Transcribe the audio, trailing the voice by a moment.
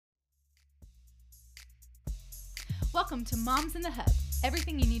Welcome to Moms in the Hub.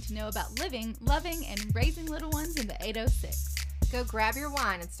 Everything you need to know about living, loving, and raising little ones in the 806. Go grab your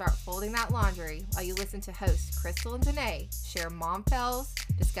wine and start folding that laundry while you listen to hosts Crystal and Danae share mom fails,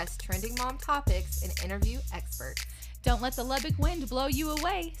 discuss trending mom topics, and interview experts. Don't let the Lubbock wind blow you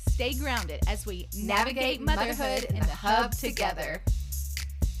away. Stay grounded as we navigate motherhood in the hub together.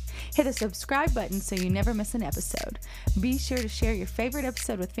 Hit the subscribe button so you never miss an episode. Be sure to share your favorite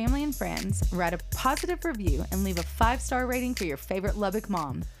episode with family and friends, write a positive review, and leave a 5-star rating for your favorite Lubbock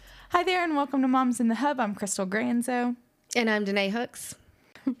mom. Hi there, and welcome to Moms in the Hub. I'm Crystal Granzo. And I'm Danae Hooks.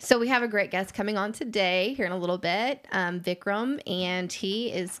 So we have a great guest coming on today, here in a little bit, Vikram, and he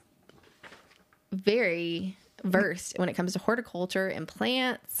is very versed when it comes to horticulture and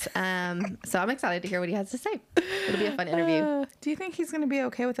plants. So I'm excited to hear what he has to say. It'll be a fun interview. Do you think he's going to be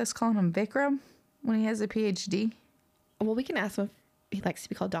okay with us calling him Vikram when he has a PhD? Well, we can ask him if he likes to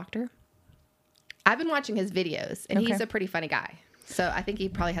be called doctor. I've been watching his videos, and he's a pretty funny guy. So I think he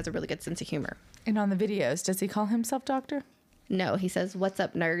probably has a really good sense of humor. And on the videos, does he call himself doctor? No, he says, "What's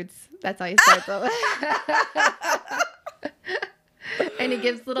up, nerds?" That's how he starts them. And he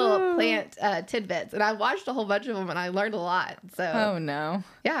gives little plant tidbits. And I watched a whole bunch of them, and I learned a lot. So, Oh, no.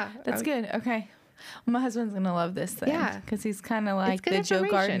 yeah. That's good. Okay. Well, my husband's going to love this then. Yeah. Because he's kind of like the Joe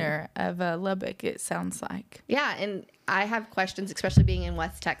Gardner of Lubbock, it sounds like. Yeah, and I have questions, especially being in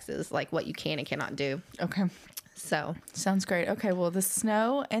West Texas, like what you can and cannot do. Okay. So. Sounds great. Okay, well, the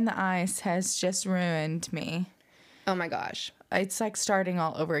snow and the ice has just ruined me. Oh, my gosh. It's like starting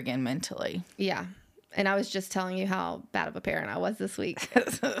all over again mentally. Yeah. And I was just telling you how bad of a parent I was this week.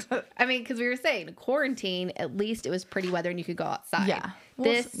 I mean, because we were saying quarantine, at least it was pretty weather and you could go outside. Yeah.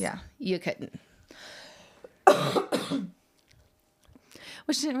 Well, you couldn't.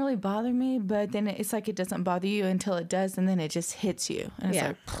 Which didn't really bother me, but then it's like it doesn't bother you until it does, and then it just hits you. And it's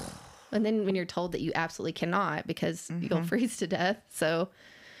like, and then when you're told that you absolutely cannot because you'll freeze to death. So,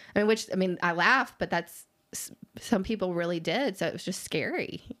 I mean, I laughed, but some people really did. So it was just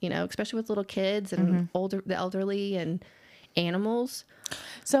scary, especially with little kids and the elderly and animals.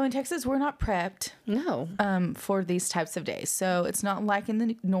 So in Texas, we're not prepped. No. For these types of days. So it's not like in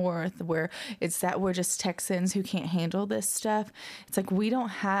the north where it's that we're just Texans who can't handle this stuff. It's like we don't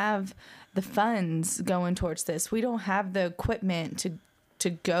have the funds going towards this. We don't have the equipment to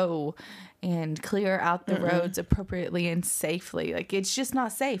go and clear out the roads appropriately and safely. Like, it's just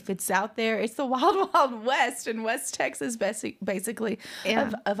not safe. It's out there. It's the wild, wild west in West Texas, basically,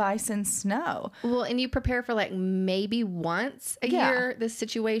 of ice and snow. Well, and you prepare for like maybe once a year this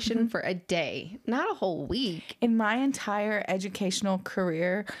situation for a day, not a whole week. In my entire educational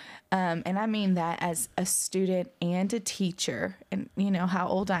career, and I mean that as a student and a teacher, and you know how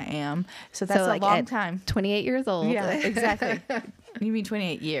old I am. So that's a long time. 28 years old. Yeah, exactly. You mean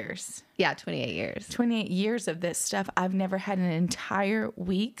 28 years? Yeah, 28 years. 28 years of this stuff. I've never had an entire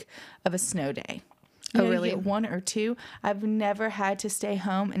week of a snow day. Oh, really? You get 1 or 2. I've never had to stay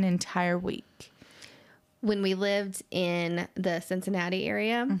home an entire week. When we lived in the Cincinnati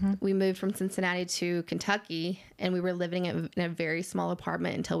area, we moved from Cincinnati to Kentucky, and we were living in a very small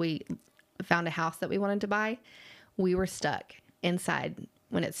apartment until we found a house that we wanted to buy. We were stuck inside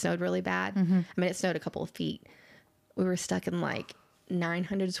when it snowed really bad. I mean, it snowed a couple of feet. We were stuck in like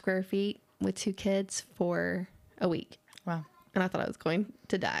 900 square feet with 2 kids for a week. Wow. And I thought I was going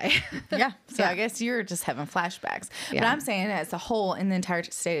to die. Yeah. So I guess you're just having flashbacks. Yeah. But I'm saying as a whole in the entire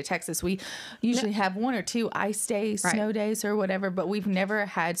state of Texas, we usually have 1 or 2 ice days, snow days or whatever, but we've never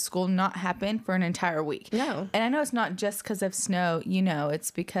had school not happen for an entire week. No. And I know it's not just because of snow,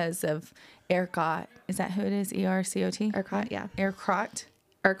 it's because of ERCOT. Is that who it is? ERCOT? ERCOT, yeah. ERCOT?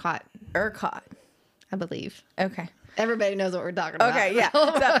 ERCOT, I believe. Okay. Everybody knows what we're talking about. Okay, yeah. So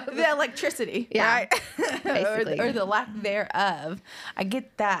the electricity, right? Basically. or the lack thereof. I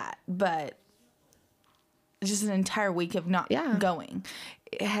get that, but just an entire week of not going.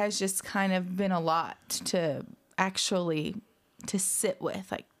 It has just kind of been a lot to sit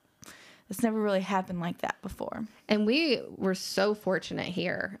with. Like, it's never really happened like that before. And we were so fortunate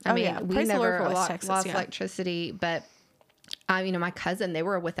here. I mean, we never lost electricity, but my cousin, they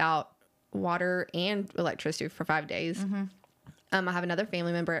were without water and electricity for 5 days. I have another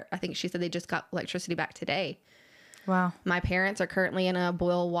family member. I think she said they just got electricity back today. Wow. My parents are currently in a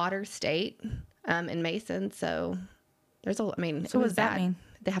boil water state in Mason. So there's so what does that mean?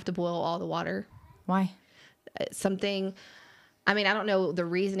 They have to boil all the water. Why? I don't know the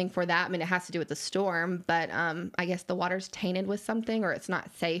reasoning for that. It has to do with the storm, but I guess the water's tainted with something, or it's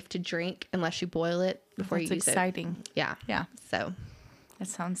not safe to drink unless you boil it before you use it. That's exciting. Yeah. Yeah. So that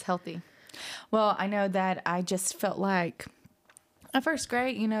sounds healthy. Well, I know that I just felt like At first,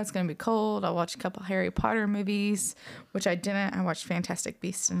 great. It's going to be cold. I'll watch a couple Harry Potter movies, which I didn't. I watched Fantastic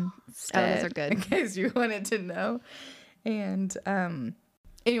Beasts instead. Oh, those are good. In case you wanted to know. And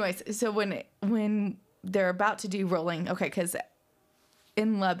anyways, so when they're about to do rolling, okay, because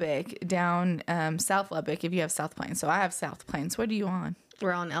in Lubbock, down South Lubbock, if you have South Plains. So I have South Plains. What are you on?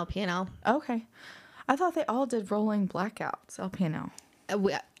 We're on LPNL. Okay. I thought they all did rolling blackouts, LPNL.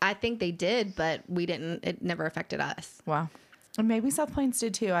 I think they did, but we didn't. It never affected us. Wow. And maybe South Plains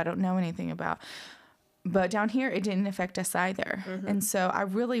did too. I don't know anything about. But down here, it didn't affect us either. Mm-hmm. And so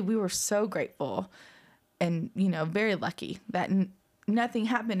we were so grateful and, very lucky that nothing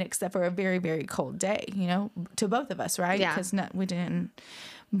happened except for a very, very cold day, to both of us, right? Yeah. Because we didn't.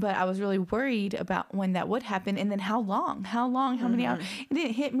 But I was really worried about when that would happen and then how long, how many hours. It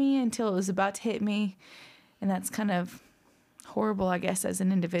didn't hit me until it was about to hit me. And that's kind of horrible, I guess, as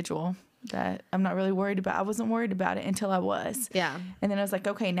an individual that I'm not really worried about. I wasn't worried about it until I was. Yeah. And then I was like,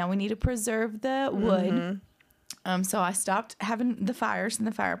 okay, now we need to preserve the wood. So I stopped having the fires in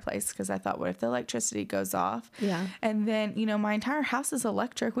the fireplace because I thought, what if the electricity goes off? Yeah. And then, my entire house is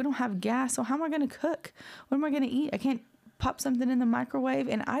electric. We don't have gas. So how am I going to cook? What am I going to eat? I can't pop something in the microwave,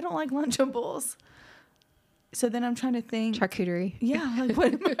 and I don't like Lunchables. So then I'm trying to think. Charcuterie. Yeah, like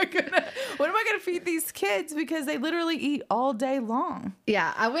what am I gonna feed these kids because they literally eat all day long?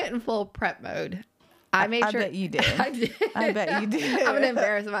 Yeah, I went in full prep mode. I made sure. I bet you did. I did. I bet you did. I'm gonna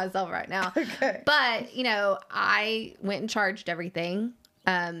embarrass myself right now. Okay. But I went and charged everything,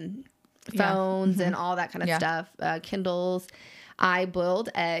 phones and all that kind of stuff, Kindles. I boiled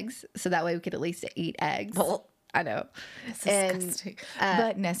eggs so that way we could at least eat eggs. I know. It's disgusting.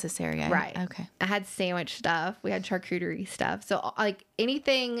 But necessary. Right. Okay. I had sandwich stuff. We had charcuterie stuff. So like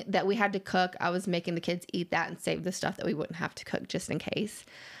anything that we had to cook, I was making the kids eat that and save the stuff that we wouldn't have to cook just in case.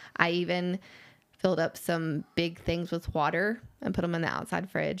 I even filled up some big things with water and put them in the outside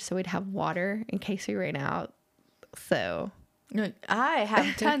fridge so we'd have water in case we ran out. So I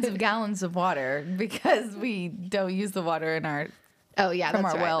have tons of gallons of water because we don't use the water in our from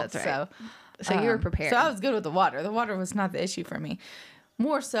our right, well. that's right. So you were prepared. So I was good with the water. The water was not the issue for me.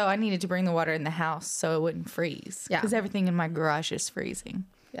 More so, I needed to bring the water in the house so it wouldn't freeze. Yeah. Because everything in my garage is freezing.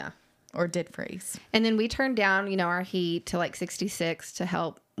 Yeah. Or did freeze. And then we turned down, our heat to like 66 to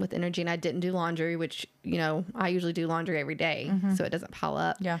help with energy. And I didn't do laundry, which, I usually do laundry every day so it doesn't pile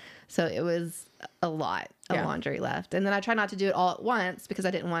up. Yeah. So it was a lot of laundry left. And then I tried not to do it all at once because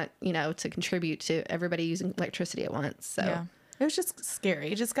I didn't want, to contribute to everybody using electricity at once. So. Yeah. It was just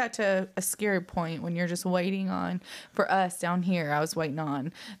scary. It just got to a scary point when you're just waiting on, for us down here, I was waiting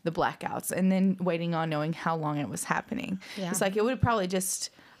on the blackouts and then waiting on knowing how long it was happening. Yeah. It's like it would have probably just,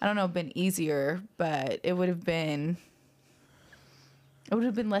 I don't know, been easier, but it would have been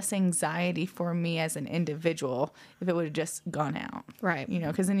less anxiety for me as an individual if it would have just gone out. Right.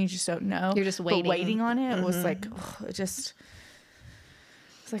 Because then you just don't know. You're just waiting. But waiting on it was like, it's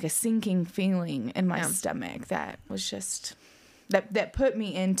like a sinking feeling in my stomach that was just... That put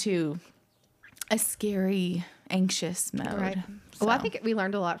me into a scary, anxious mode. Right. So. Well, I think we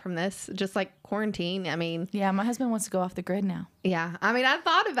learned a lot from this, just like quarantine. I mean... Yeah, my husband wants to go off the grid now. Yeah. I mean, I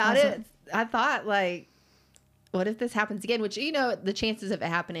thought about it. I thought, like, what if this happens again? Which, the chances of it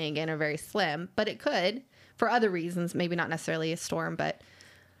happening again are very slim, but it could for other reasons. Maybe not necessarily a storm, but...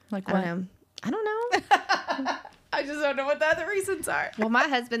 Like what? I don't know. I just don't know what the other reasons are. Well, my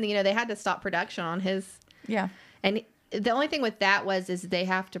husband, they had to stop production on his... Yeah. And... The only thing with that is they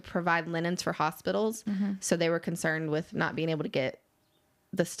have to provide linens for hospitals. Mm-hmm. So they were concerned with not being able to get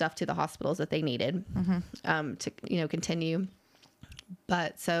the stuff to the hospitals that they needed to, continue.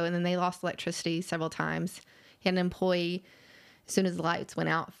 And then they lost electricity several times. He had an employee, as soon as the lights went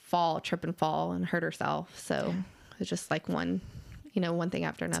out, trip and fall and hurt herself. So it was just like one thing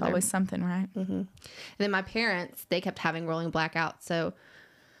after another. It's always something, right? Mm-hmm. And then my parents, they kept having rolling blackouts. So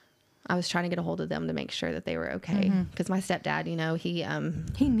I was trying to get a hold of them to make sure that they were okay. Because my stepdad,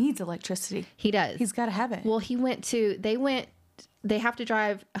 he needs electricity. He does. He's got to have it. Well, they have to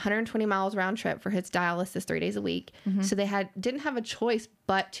drive 120 miles round trip for his dialysis 3 days a week. Mm-hmm. So they didn't have a choice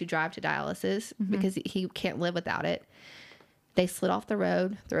but to drive to dialysis because he can't live without it. They slid off the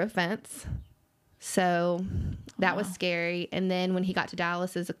road through a fence. So that was scary. And then when he got to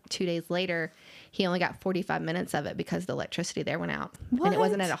dialysis 2 days later, he only got 45 minutes of it because the electricity there went out. What? And it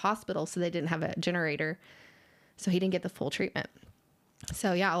wasn't at a hospital, so they didn't have a generator. So he didn't get the full treatment.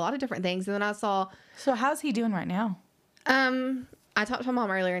 So, yeah, a lot of different things. And then I saw... So how's he doing right now? I talked to my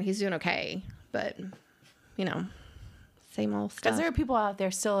mom earlier, and he's doing okay. But, same old stuff. Because there are people out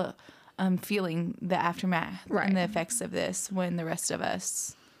there still feeling the aftermath and the effects of this when the rest of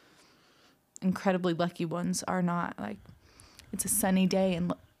us... incredibly lucky ones are not. Like it's a sunny day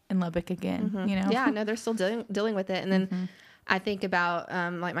in Lubbock again, you know? Yeah, no, they're still dealing with it. And then I think about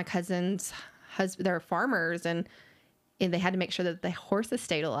like my cousin's husband, they're farmers, and they had to make sure that the horses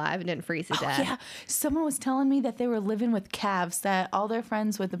stayed alive and didn't freeze to death. Yeah. Someone was telling me that they were living with calves, that all their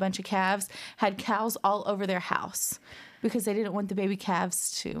friends with a bunch of calves had cows all over their house because they didn't want the baby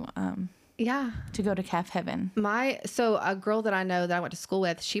calves to go to calf heaven. So a girl that I know that I went to school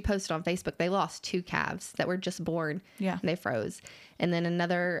with, she posted on Facebook, they lost 2 calves that were just born. Yeah. And they froze. And then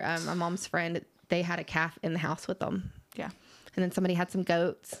another, my mom's friend, they had a calf in the house with them. Yeah. And then somebody had some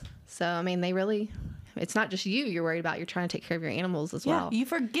goats. So, I mean, it's not just you're worried about. You're trying to take care of your animals as well. Yeah, you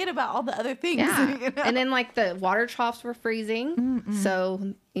forget about all the other things. Yeah. You know? And then, like, the water troughs were freezing.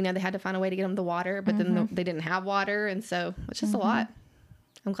 So, you know, they had to find a way to get them the water, but then they didn't have water. And so it's just a lot.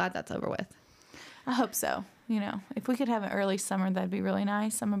 I'm glad that's over with. I hope so. You know, if we could have an early summer, that'd be really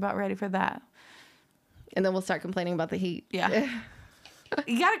nice. I'm about ready for that. And then we'll start complaining about the heat. Yeah.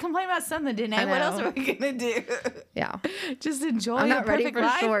 You got to complain about something, Danae. What else are we going to do? Yeah. Just enjoy I'm not a ready perfect for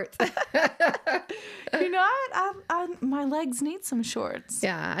life. shorts. You know what? My legs need some shorts.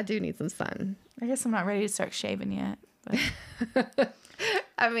 Yeah, I do need some sun. I guess I'm not ready to start shaving yet. But.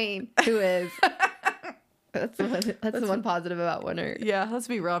 I mean, who is? That's the one positive about winter. Yeah, let's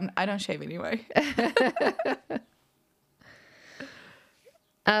be real. I don't shave anyway.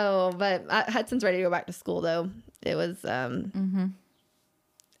 Oh, but Hudson's ready to go back to school, though. It was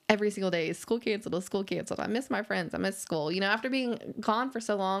every single day, school canceled. I miss my friends. I miss school. You know, after being gone for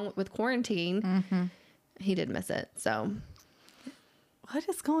so long with quarantine, he did miss it. So what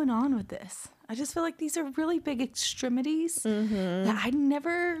is going on with this? I just feel like these are really big extremities that I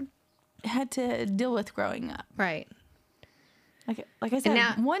never had to deal with growing up. Right. Like I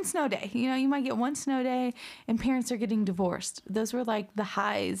said, one snow day. You know, you might get one snow day and parents are getting divorced. Those were like the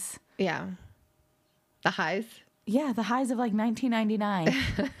highs. Yeah. The highs? Yeah, the highs of like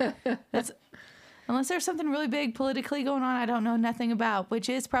 1999. That's unless there's something really big politically going on I don't know nothing about, which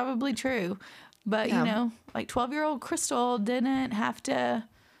is probably true. But, you know, like 12-year-old Crystal didn't have to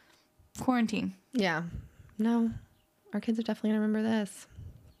quarantine. Yeah. No. Our kids are definitely going to remember this.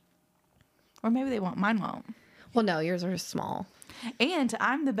 Or maybe they won't. Mine won't. Well, no, yours are small. And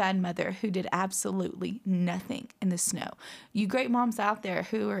I'm the bad mother who did absolutely nothing in the snow. You great moms out there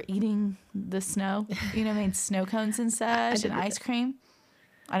who are eating the snow, you know, made snow cones and such and ice cream.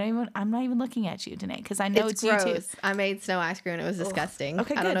 I'm not even looking at you, Danae, because I know it's gross. you too. I made snow ice cream and it was disgusting.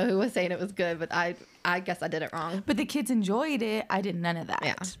 Okay, I don't know who was saying it was good, but I guess I did it wrong. But the kids enjoyed it. I did none of that.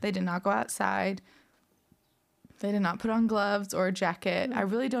 Yeah. They did not go outside. They did not put on gloves or a jacket. I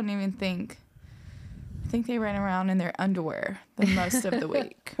really don't even think. I think they ran around in their underwear the most of the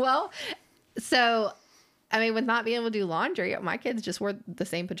week. Well, so, I mean, with not being able to do laundry, my kids just wore the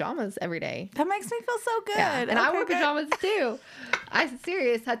same pajamas every day. That makes me feel so good. Yeah. And I wore pajamas too. I'm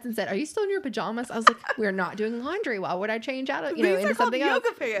serious. Hudson said, "Are you still in your pajamas?" I was like, "We're not doing laundry. Why would I change out of, These into are something called else?"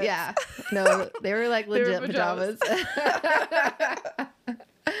 yoga pants. Yeah. No, they were like legit pajamas.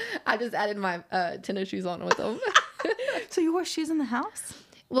 I just added my tennis shoes on with them. So you wore shoes in the house?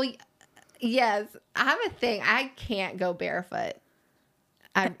 Well, yes. I have a thing. I can't go barefoot.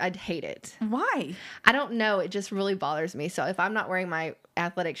 I'd hate it. Why? I don't know. It just really bothers me. So if I'm not wearing my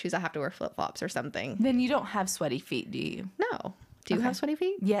athletic shoes, I have to wear flip-flops or something. Then you don't have sweaty feet, do you? No. Do you have sweaty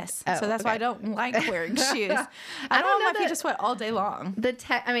feet? Yes. Oh, so that's why I don't like wearing shoes. I don't want my feet to sweat all day long.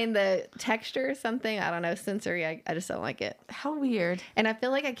 The texture or something, I don't know, sensory, I just don't like it. How weird. And I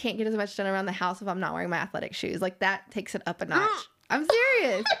feel like I can't get as much done around the house if I'm not wearing my athletic shoes. Like, that takes it up a notch. I'm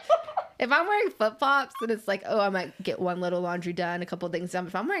serious. If I'm wearing flip-flops, then it's like, oh, I might get one little laundry done, a couple of things done. But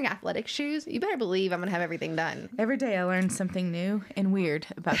if I'm wearing athletic shoes, you better believe I'm going to have everything done. Every day I learn something new and weird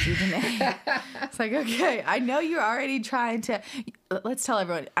about you, Danae. It's like, okay, I know you're already trying to... Let's tell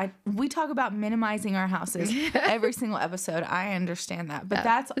everyone. We talk about minimizing our houses every single episode. I understand that. But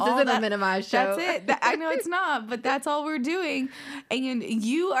that's all. This isn't a minimized show. That's it. I know it's not, but that's all we're doing. And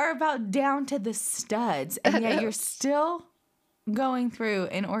you are about down to the studs. And yet you're still... going through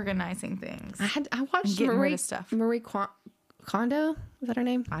and organizing things. I watched Marie Kondo. Is that her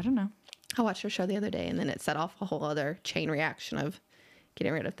name? I don't know. I watched her show the other day, and then it set off a whole other chain reaction of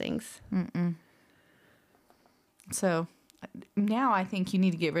getting rid of things. So now I think you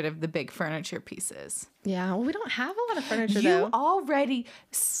need to get rid of the big furniture pieces. Yeah, well, we don't have a lot of furniture, You though. already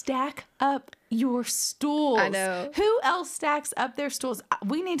stack up your stools. I know. Who else stacks up their stools?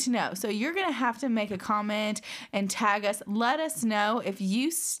 We need to know. So you're going to have to make a comment and tag us. Let us know if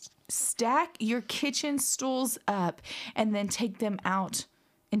you stack your kitchen stools up and then take them out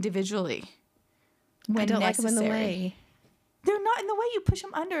individually when I don't necessary. like them in the way. They're not in the way. You push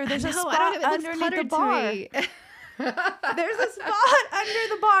them under. There's a I spot don't, underneath the bar. There's a spot under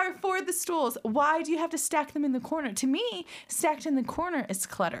the bar for the stools. Why do you have to stack them in the corner? To me, stacked in the corner is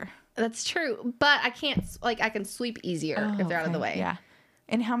clutter. That's true. But I can't, like, I can sweep easier if they're out of the way. Yeah.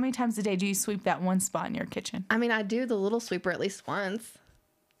 And how many times a day do you sweep that one spot in your kitchen? I mean, I do the little sweeper at least once.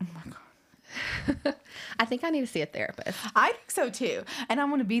 Oh my God. I think I need to see a therapist. I think so too. And I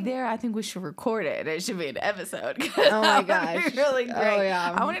want to be there. I think we should record it. It should be an episode. Oh my gosh. Really great. Oh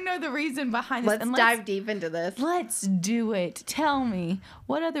yeah. I want to know the reason behind this. Let's dive deep into this. Let's do it. Tell me,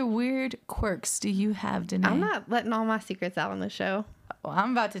 what other weird quirks do you have, Danae? I'm not letting all my secrets out on the show. Well,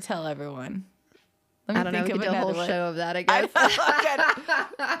 I'm about to tell everyone. Let me I don't know. We could do a whole show of that, I guess.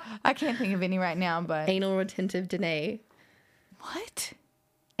 I can't think of any right now, but. Anal retentive Danae. What?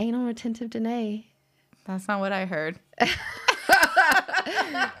 Anal retentive Danae. That's not what I heard.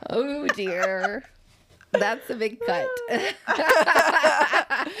 Oh dear. That's a big cut.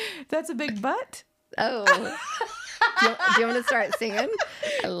 That's a big butt? Oh. Do you want to start singing?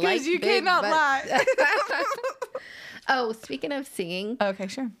 Because you cannot lie. Oh, speaking of singing. Okay,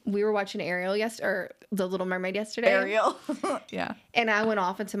 sure. We were watching Ariel or The Little Mermaid yesterday. Ariel. Yeah. And I went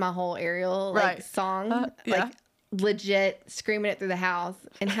off into my whole Ariel song. Yeah. Like legit screaming it through the house.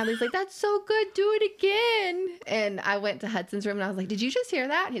 And Hadley's like, that's so good. Do it again. And I went to Hudson's room and I was like, did you just hear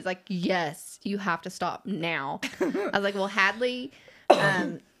that? And he's like, yes, you have to stop now. I was like, well, Hadley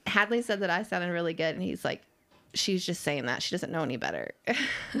said that I sounded really good. And he's like, she's just saying that. She doesn't know any better.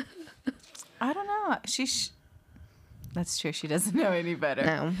 I don't know. That's true. She doesn't know any better.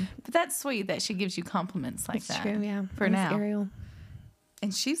 No. But that's sweet that she gives you compliments like that. True, yeah. For now. Ariel.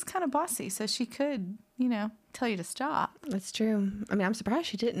 And she's kind of bossy, so she could, tell you to stop. That's true. I mean, I'm surprised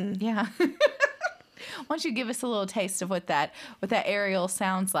she didn't. Yeah. Why don't you give us a little taste of what that Ariel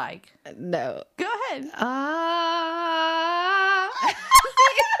sounds like? No. Go ahead.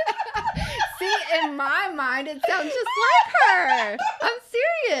 See, in my mind, it sounds just like her. I'm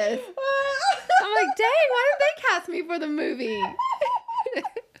serious. I'm like, dang, why did they cast me for the movie?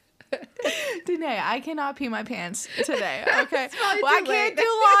 Danae, I cannot pee my pants today. Okay. Well, I can't do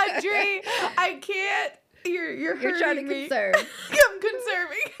laundry. I can't. You're hurting trying to me. conserve. I'm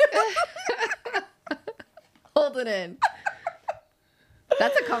conserving. Hold it in.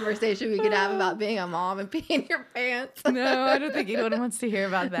 That's a conversation we could have about being a mom and peeing your pants. No, I don't think anyone wants to hear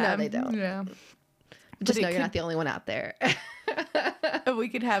about that. No, they don't. Yeah. Just know you're not the only one out there. We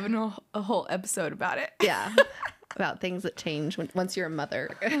could have a whole episode about it. Yeah. About things that change once you're a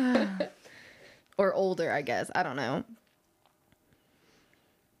mother. Or older, I guess. I don't know.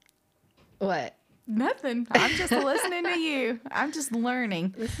 What? Nothing. I'm just listening to you. I'm just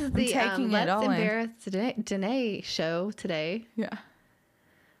learning. This is I'm the taking it Let's all in. Embarrass Danae show today. Yeah.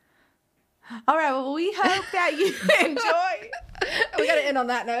 All right. Well, we hope that you enjoy We got to end on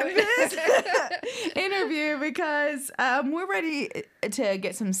that note. this interview because we're ready to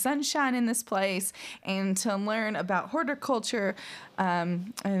get some sunshine in this place and to learn about horticulture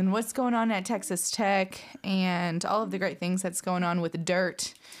and what's going on at Texas Tech and all of the great things that's going on with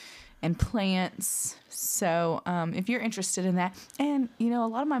dirt and plants. So if you're interested in that, and a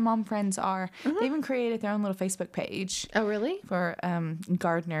lot of my mom friends are, they even created their own little Facebook page. Oh, really? For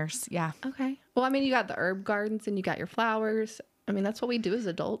gardeners. Yeah. Okay. Well, I mean, you got the herb gardens and you got your flowers. I mean, that's what we do as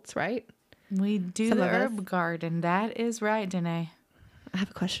adults, right? We do Some the of us. herb garden. That is right, Danae. I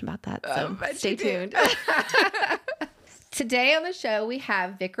have a question about that, so bet stay you do. tuned. Today on the show, we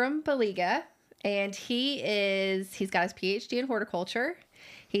have Vikram Baliga, and he's got his PhD in horticulture.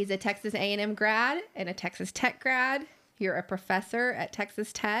 He's a Texas A&M grad and a Texas Tech grad. You're a professor at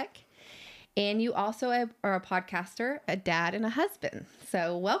Texas Tech. And you also are a podcaster, a dad, and a husband.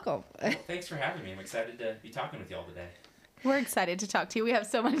 So welcome. Well, thanks for having me. I'm excited to be talking with y'all today. We're excited to talk to you. We have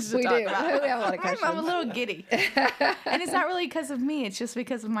so much to We talk do. about. We have a lot of questions. I'm a little giddy. And it's not really because of me. It's just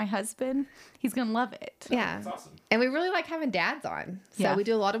because of my husband. He's going to love it. Yeah. That's awesome. And we really like having dads on. So Yeah. we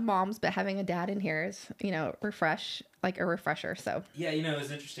do a lot of moms, but having a dad in here is, a refresher. So Yeah, it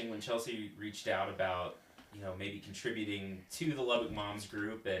was interesting when Chelsea reached out about, maybe contributing to the Lubbock Moms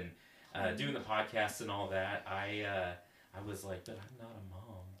group and doing the podcast and all that. I was like, but I'm not a mom.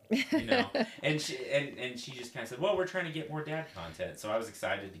 And she just kind of said, well, we're trying to get more dad content. So I was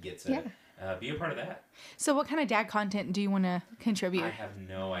excited to get to be a part of that. So what kind of dad content do you want to contribute? I have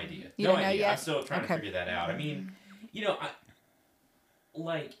no idea. You no don't know idea. yet? I'm still trying Okay. to figure that out. I mean,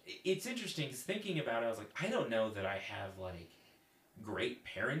 it's interesting because thinking about it, I was like, I don't know that I have great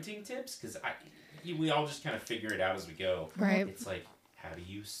parenting tips because we all just kind of figure it out as we go. Right. It's like, how do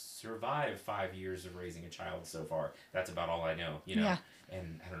you survive 5 years of raising a child so far? That's about all I know, Yeah.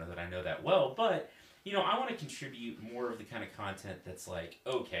 And I don't know that I know that well, but, I want to contribute more of the kind of content that's like,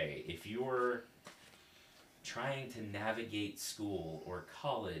 okay, if you're trying to navigate school or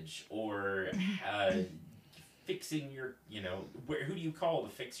college or fixing your, who do you call to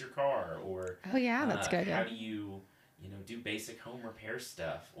fix your car, or Oh yeah, that's good. how Yeah. do you, do basic home repair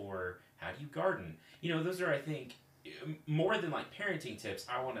stuff, or how do you garden? Those are, I think, more than like parenting tips.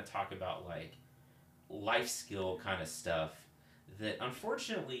 I want to talk about like life skill kind of stuff that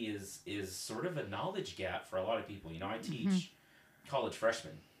unfortunately is sort of a knowledge gap for a lot of people. I teach college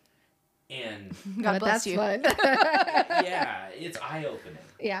freshmen, and God bless that's you. fun. yeah, it's eye opening.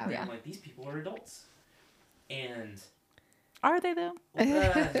 Yeah. Yeah. I'm like, these people are adults, and Are they though?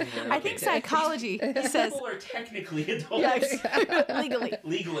 I think psychology These says people are technically adults. yes, legally.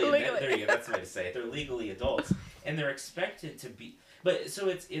 Legally. There you go. That's the way to say it. They're legally adults, and they're expected to be. But so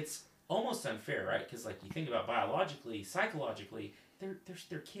it's almost unfair, right? Because like you think about biologically, psychologically, they're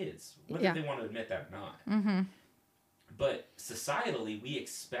kids, whether they want to admit that or not. Mm-hmm. But societally, we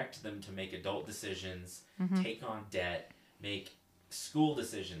expect them to make adult decisions, take on debt, make school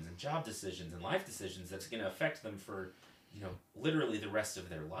decisions and job decisions and life decisions that's going to affect them for, literally the rest of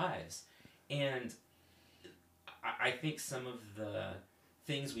their lives. And I think some of the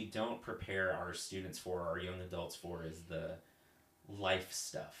things we don't prepare our students for, our young adults for, is the life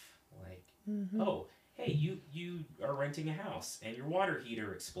stuff. Like, oh, hey, you are renting a house and your water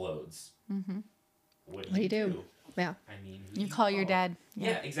heater explodes. Mm-hmm. What do you do? Yeah. I mean, You call your dad.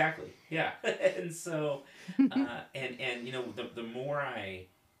 Yeah, exactly. Yeah. And so, and the more I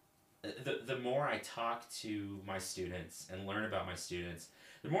talk to my students and learn about my students,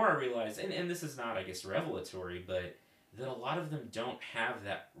 the more I realize, and this is not, I guess, revelatory, but that a lot of them don't have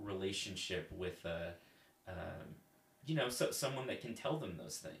that relationship with, someone that can tell them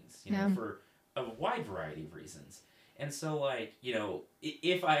those things, for a wide variety of reasons. And so, like,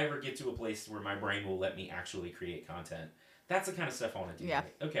 if I ever get to a place where my brain will let me actually create content, that's the kind of stuff I want to do. Yeah.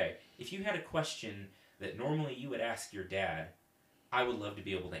 Like, okay, if you had a question that normally you would ask your dad, I would love to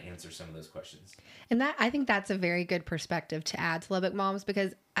be able to answer some of those questions. And I think that's a very good perspective to add to Lubbock moms,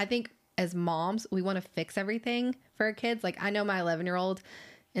 because I think as moms, we want to fix everything for our kids. Like, I know my 11-year-old,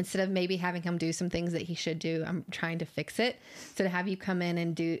 instead of maybe having him do some things that he should do, I'm trying to fix it. So to have you come in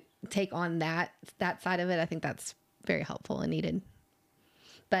and take on that side of it, I think that's very helpful and needed.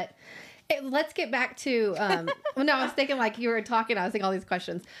 But let's get back to, I was thinking like you were talking, I was thinking all these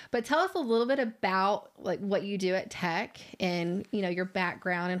questions, but tell us a little bit about like what you do at Tech and, your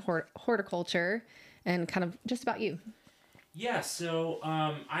background in horticulture and kind of just about you. Yeah. So,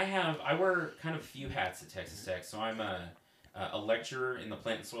 I wear kind of a few hats at Texas Tech. So I'm a lecturer in the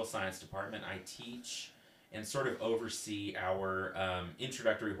plant and soil science department. I teach and sort of oversee our,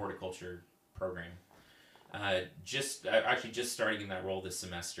 introductory horticulture program. Just starting in that role this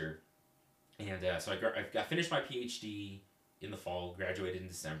semester. And so I finished my PhD in the fall, graduated in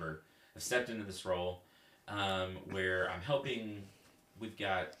December. I've stepped into this role where I'm helping. We've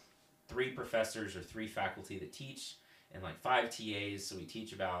got 3 professors or 3 faculty that teach and like 5 TAs. So we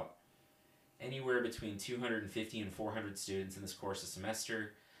teach about anywhere between 250 and 400 students in this course a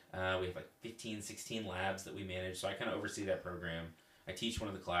semester. We have like 15, 16 labs that we manage. So I kind of oversee that program. I teach one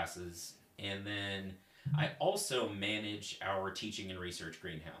of the classes. And then I also manage our teaching and research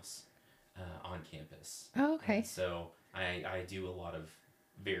greenhouse on campus. Oh, okay. And so I do a lot of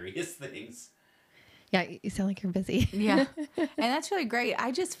various things. Yeah, you sound like you're busy. Yeah. And that's really great.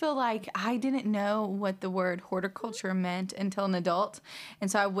 I just feel like I didn't know what the word horticulture meant until an adult.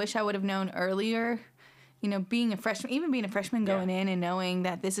 And so I wish I would have known earlier, being a freshman going in and knowing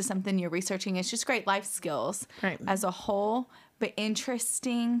that this is something you're researching. It's just great life skills as a whole, but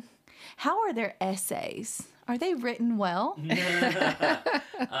interesting. How are their essays? Are they written well? Oh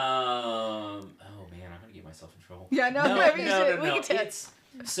man, I'm gonna get myself in trouble. Yeah, no.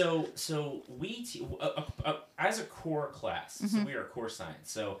 So we as a core class. So we are a core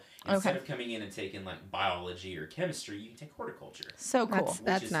science. So instead of coming in and taking like biology or chemistry, you can take horticulture. So cool.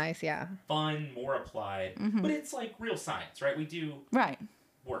 That's nice. Yeah. Fun, more applied, but it's like real science, right? We do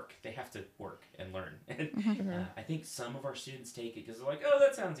work. They have to work and learn. And I think some of our students take it because they're like, oh,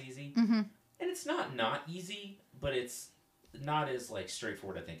 that sounds easy. And it's not easy, but it's not as like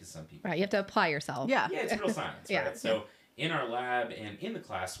straightforward, I think, as some people. Right. You have to apply yourself. Yeah. Yeah, it's real science, right? So in our lab and in the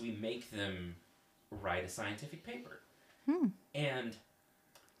class, we make them write a scientific paper. And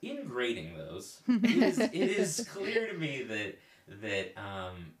in grading those, it is clear to me that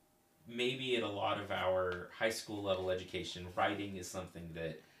maybe at a lot of our high school level education, writing is something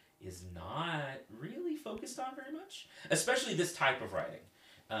that is not really focused on very much, especially this type of writing.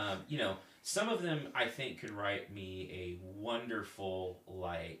 Some of them I think could write me a wonderful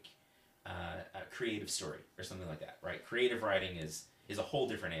a creative story or something like that, right? Creative writing is a whole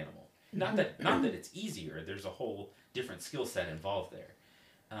different animal. not that it's easier. There's a whole different skill set involved there.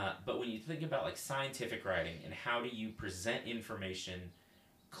 But when you think about like scientific writing and how do you present information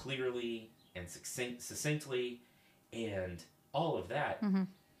clearly and succinctly and all of that,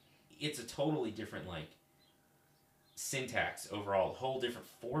 it's a totally different like syntax overall, a whole different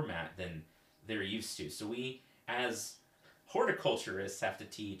format than they're used to. So we, as horticulturists, have to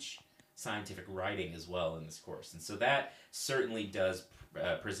teach scientific writing as well in this course. And so that certainly does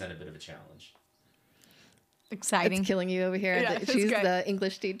present a bit of a challenge. Exciting. It's killing you over here. Yeah, She's it's great. the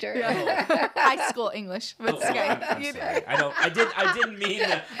English teacher. Yeah. High school English. But it's okay. I'm sorry. I didn't mean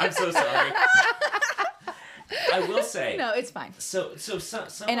that. I'm so sorry. I will say. No, it's fine. So some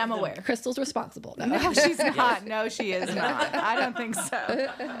And of I'm them- aware. Crystal's responsible. No. No, she's not. No, she is not. I don't think so.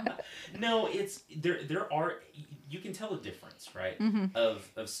 No, it's there are, you can tell a difference, right?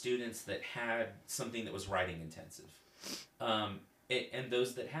 Of students that had something that was writing intensive, and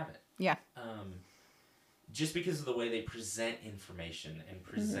those that haven't. Yeah. Just because of the way they present information and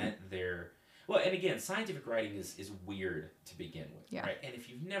present their, well, and again, scientific writing is weird to begin with, right? And if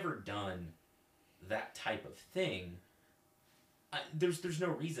you've never done that type of thing, there's no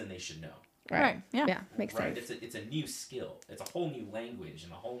reason they should know. Right. Yeah. Yeah, makes Right, sense. it's a new skill. It's a whole new language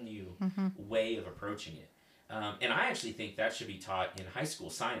and a whole new way of approaching it. And I actually think that should be taught in high school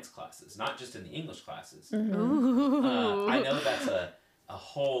science classes, not just in the English classes. Ooh. I know that's a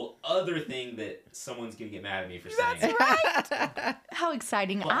whole other thing that someone's going to get mad at me for saying. That's right. How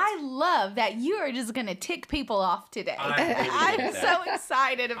exciting. But- I love that you are just going to tick people off today. I'm really I'm good at so that.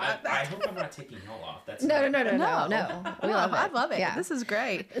 excited about I that. hope I'm not taking y'all off. That's No. not- We love it. I love it. Yeah. This is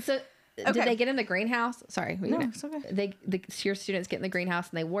great. So, Okay. did they get in the greenhouse? Sorry. No, it's okay. Your students get in the greenhouse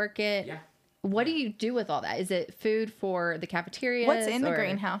and they work it. Yeah. What do you do with all that? Is it food for the cafeteria? What's in the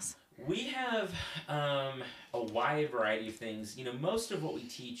greenhouse? We have a wide variety of things. You know, most of what we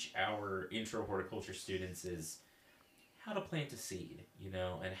teach our intro horticulture students is how to plant a seed, you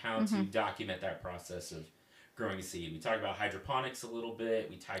know, and how to document that process of growing a seed. We talk about hydroponics a little bit.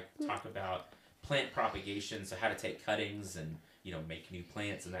 We talk about plant propagation, so how to take cuttings and, you know, make new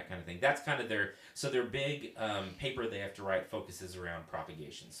plants and that kind of thing. That's kind of their big paper they have to write focuses around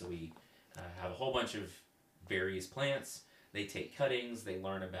propagation. So we have a whole bunch of various plants. They take cuttings. They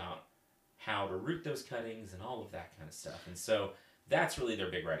learn about how to root those cuttings and all of that kind of stuff. And so that's really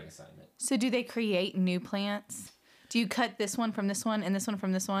their big writing assignment. So do they create new plants? Do you cut this one from this one and this one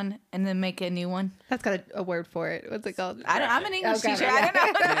from this one and then make a new one? That's got a word for it. What's it called? I'm an English graphic. teacher. I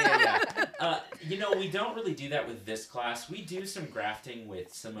don't know. Yeah. You know, we don't really do that with this class. We do some grafting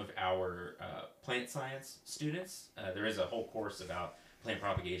with some of our plant science students. There is a whole course about plant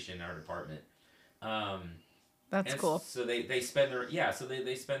propagation in our department. That's cool. So they spend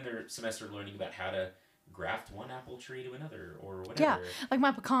they spend their semester learning about how to graft one apple tree to another or whatever. Yeah, like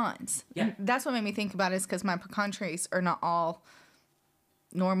my pecans. Yeah. And that's what made me think about it, is because my pecan trees are not all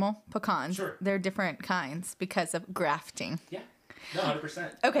normal pecans. Sure. They're different kinds because of grafting. Yeah. No,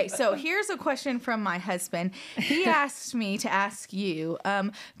 100%. Okay, so here's a question from my husband. He asked me to ask you,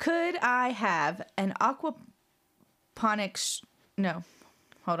 could I have an aquaponics... No,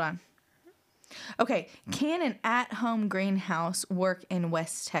 hold on. Okay, can an at-home greenhouse work in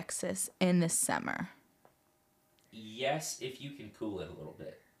West Texas in the summer? Yes, if you can cool it a little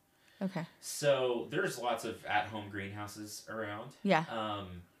bit. Okay. So there's lots of at-home greenhouses around. Yeah.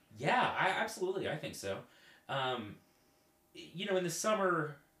 Absolutely, I think so. You know, in the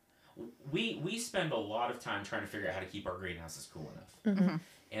summer, we spend a lot of time trying to figure out how to keep our greenhouses cool enough.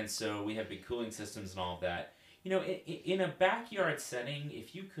 And so we have big cooling systems and all of that. You know, in a backyard setting,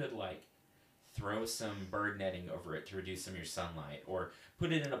 if you could, like, throw some bird netting over it to reduce some of your sunlight, or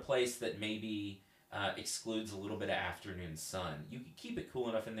put it in a place that maybe excludes a little bit of afternoon sun, you could keep it cool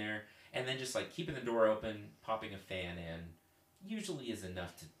enough in there, and then just, like, keeping the door open, popping a fan in, usually is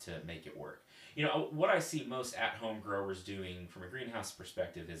enough to make it work. You know, what I see most at-home growers doing from a greenhouse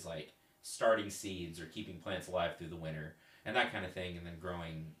perspective is, like, starting seeds or keeping plants alive through the winter and that kind of thing, and then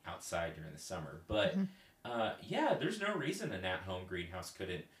growing outside during the summer. But, there's no reason an at-home greenhouse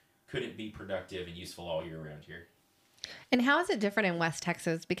couldn't be productive and useful all year round here. And how is it different in West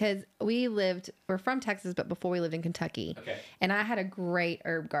Texas? Because we're from Texas, but before we lived in Kentucky. Okay. And I had a great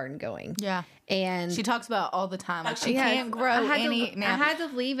herb garden going. Yeah. And She talks about it all the time. Like, she Yes, can't grow I any... had to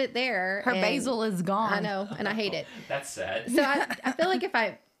leave it there. Her and basil is gone. I know, and I hate it. That's sad. So I feel like if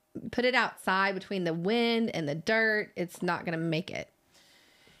I put it outside between the wind and the dirt, it's not going to make it.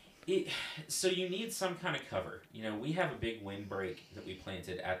 So you need some kind of cover. You know, we have a big windbreak that we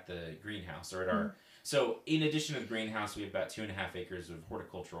planted at the greenhouse, or at our... So in addition to the greenhouse, we have about 2.5 acres of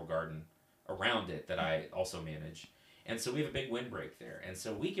horticultural garden around it that I also manage. And so we have a big windbreak there. And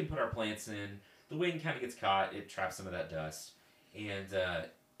so we can put our plants in. The wind kind of gets caught. It traps some of that dust. And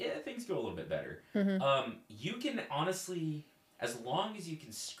things go a little bit better. You can honestly, as long as you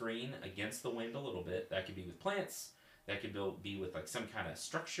can screen against the wind a little bit, that could be with plants, that could be with like some kind of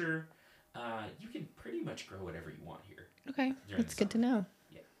structure, you can pretty much grow whatever you want here. Okay, that's good to know.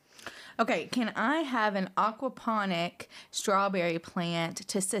 Okay, can I have an aquaponic strawberry plant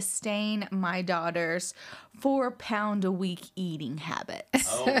to sustain my daughter's 4-pound-a-week eating habits?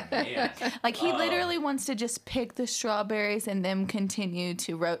 Oh, man. Like, he literally wants to just pick the strawberries and then continue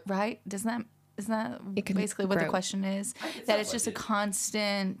to right? Isn't that basically what the question is? That it's just a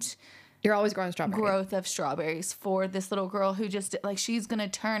constant... You're always growing strawberries. Growth of strawberries for this little girl who just, like, she's going to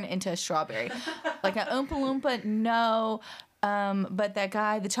turn into a strawberry. Like an Oompa Loompa, no... but that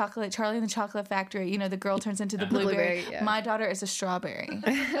guy, Charlie in the Chocolate Factory, you know, the girl turns into the blueberry. Yeah. My daughter is a strawberry.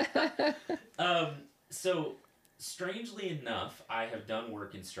 So, strangely enough, I have done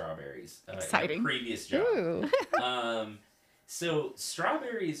work in strawberries. Exciting. In a previous job. So,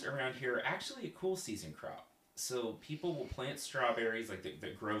 strawberries around here are actually a cool season crop. So, people will plant strawberries, like,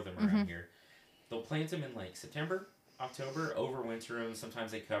 that grow them around here. They'll plant them in, like, September, October, overwinter them.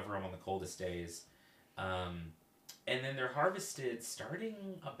 Sometimes they cover them on the coldest days. And then they're harvested starting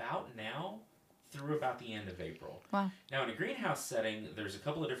about now through about the end of April. Wow. Now, in a greenhouse setting, there's a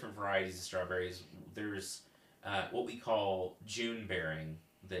couple of different varieties of strawberries. There's what we call June bearing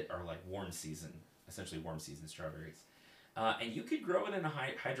that are like essentially warm season strawberries. And you could grow it in a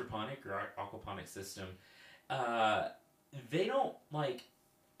hydroponic or aquaponic system. They don't, like,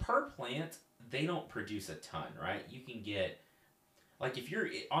 per plant, they don't produce a ton, right? You can get... Like, if you're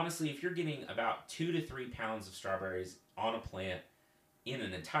getting about 2 to 3 pounds of strawberries on a plant in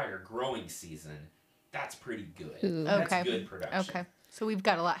an entire growing season, that's pretty good. Ooh. That's Okay. good production. Okay. So we've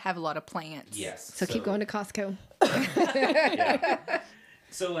got have a lot of plants. Yes. So keep going to Costco. Yeah.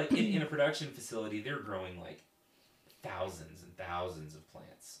 So, like, in a production facility, they're growing, like, thousands and thousands of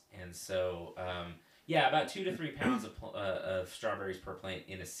plants. And so, about 2 to 3 pounds of strawberries per plant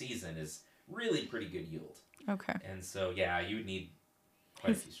in a season is really pretty good yield. Okay. And so, you would need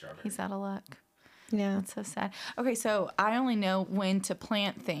quite a few strawberries. He's out of luck. Yeah. That's so sad. Okay, so I only know when to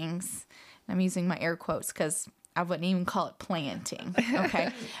plant things. I'm using my air quotes because I wouldn't even call it planting. Okay.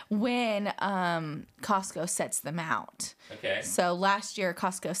 When Costco sets them out. Okay. So last year,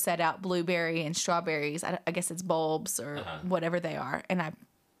 Costco set out blueberry and strawberries. I guess it's bulbs or whatever they are. And I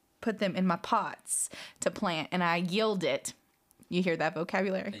put them in my pots to plant, and I yielded. You hear that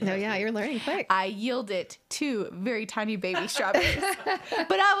vocabulary? No, yeah, you're learning quick. I yielded 2 very tiny baby strawberries.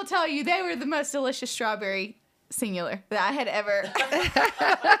 But I will tell you, they were the most delicious strawberry, singular, that I had ever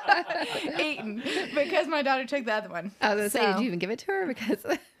eaten, because my daughter took the other one. I was going to say, did you even give it to her? Because...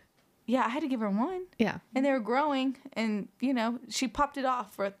 Yeah, I had to give her one. Yeah. And they were growing, and, you know, she popped it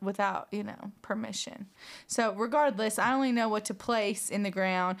off without, you know, permission. So regardless, I only know what to place in the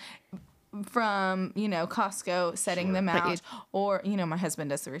ground from, you know, Costco setting them out, or, you know, my husband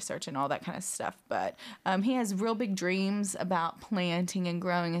does the research and all that kind of stuff, but he has real big dreams about planting and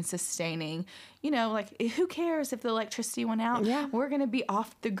growing and sustaining. You know, like, who cares if the electricity went out? Yeah. We're going to be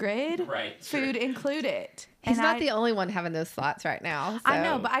off the grid, right? Food included. He's not the only one having those thoughts right now. So. I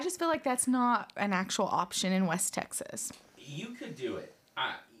know, but I just feel like that's not an actual option in West Texas. You could do it.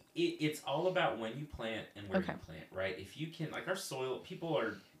 It's all about when you plant and where you plant, right? If you can, like, our soil, people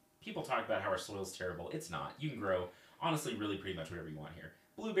talk about how our soil's terrible. It's not. You can grow, honestly, really pretty much whatever you want here.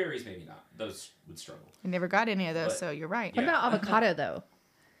 Blueberries, maybe not. Those would struggle. I never got any of those, so you're right. What about avocado, though?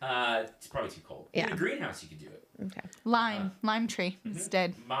 It's probably too cold. Yeah. In a greenhouse, you could do it. Okay. Lime tree. It's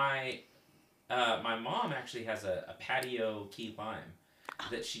dead. My mom actually has a patio key lime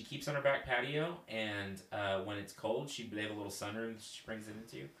that she keeps on her back patio, and when it's cold, they have a little sunroom she brings it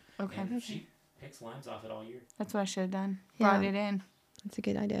into. Okay. And she picks limes off it all year. That's what I should have done. Yeah. Brought it in. That's a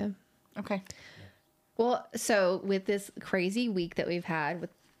good idea. Okay. Well, so with this crazy week that we've had with,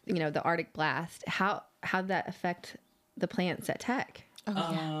 you know, the Arctic blast, how'd that affect the plants at Tech?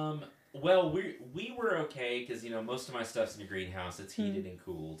 Oh, Well, we were okay because, you know, most of my stuff's in a greenhouse. It's heated and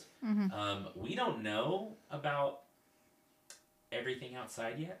cooled. Mm-hmm. We don't know about everything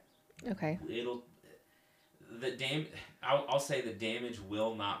outside yet. Okay. I'll say the damage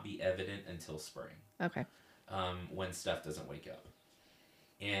will not be evident until spring. Okay. When stuff doesn't wake up.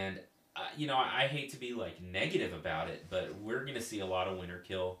 And, you know, I hate to be, like, negative about it, but we're going to see a lot of winter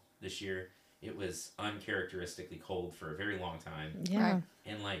kill this year. It was uncharacteristically cold for a very long time. Yeah. Right.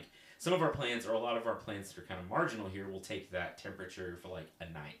 And, like, some of our plants, or a lot of our plants that are kind of marginal here, will take that temperature for, like, a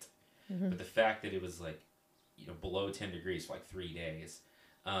night. Mm-hmm. But the fact that it was, like, you know, below 10 degrees for, like, 3 days,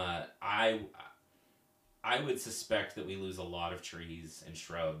 I would suspect that we lose a lot of trees and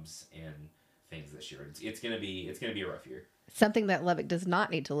shrubs and things this year. It's gonna be a rough year. Something that Lubbock does not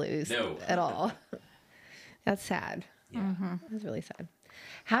need to lose No. at all. That's sad. Yeah. That's really sad.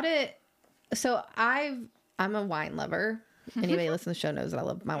 I'm a wine lover. Anybody listening to the show knows that I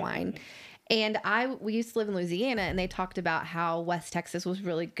love my wine. And we used to live in Louisiana, and they talked about how West Texas was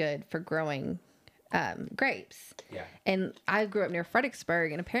really good for growing grapes. Yeah. And I grew up near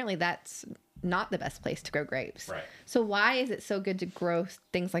Fredericksburg, and apparently that's not the best place to grow grapes. Right. So why is it so good to grow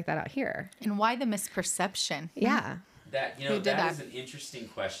things like that out here? And why the misperception? Yeah. That Who did that that? is an interesting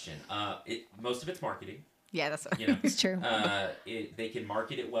question. Most of it's marketing. Yeah, that's what. You know, It's true. they can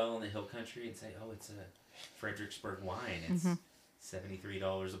market it well in the hill country and say, "Oh, it's a Fredericksburg wine. It's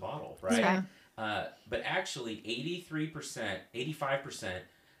 $73 a bottle, right?" Yeah. But actually, 85%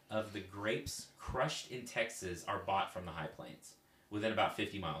 of the grapes crushed in Texas are bought from the High Plains, within about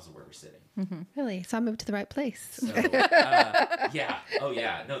 50 miles of where we're sitting. Really? So I moved to the right place. So, yeah. Oh,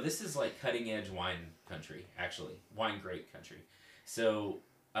 yeah. No, this is like cutting edge wine country, actually. Wine grape country. So,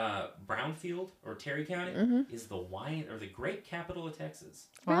 Brownfield or Terry County is the wine or the grape capital of Texas.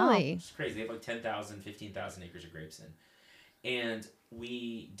 Really? It's crazy. They have like 10,000, 15,000 acres of grapes in. And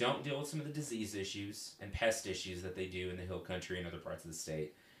we don't deal with some of the disease issues and pest issues that they do in the hill country and other parts of the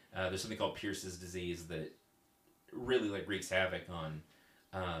state. There's something called Pierce's disease that really like wreaks havoc on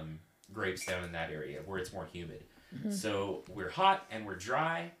grapes down in that area where it's more humid. So we're hot and we're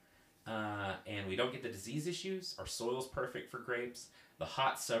dry, and we don't get the disease issues. Our soil's perfect for grapes. The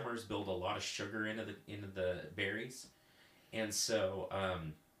hot summers build a lot of sugar into the berries, and so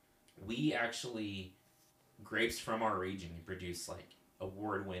we actually grapes from our region produce like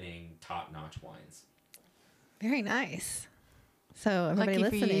award-winning, top-notch wines. Very nice. So everybody Lucky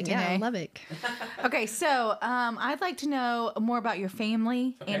for you, listening, yeah, Danae. Lubbock. Okay, so I'd like to know more about your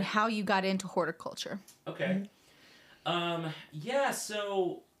family Okay. and how you got into horticulture. Okay. Yeah,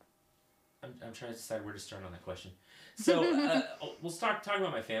 so I'm trying to decide where to start on that question. So we'll start talking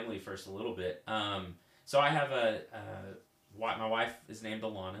about my family first a little bit. So I have my wife is named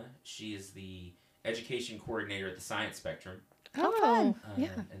Alana. She is the education coordinator at the Science Spectrum. Oh, fun. Yeah.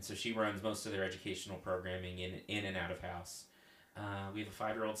 And so she runs most of their educational programming in and out of house. We have a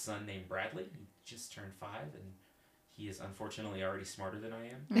 5-year-old son named Bradley. He just turned 5, and he is unfortunately already smarter than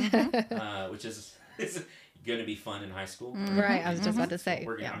I am, which is going to be fun in high school. Right, I was just about to say.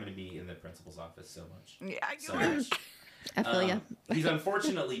 I'm Yeah. going to be in the principal's office so much. Yeah, So much. I feel you. He's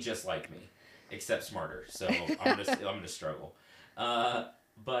unfortunately just like me, except smarter. So I'm gonna struggle. Yeah,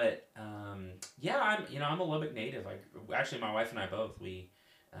 I'm a Lubbock native. Actually, my wife and I both. We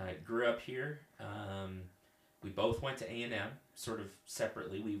grew up here. We both went to A&M, sort of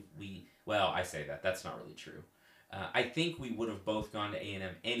separately. Well, I say that. That's not really true. I think we would have both gone to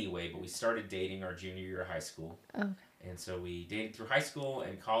A&M anyway, but we started dating our junior year of high school. Oh. And so we dated through high school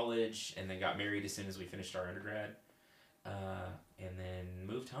and college, and then got married as soon as we finished our undergrad. And then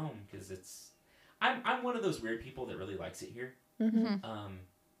moved home because I'm one of those weird people that really likes it here.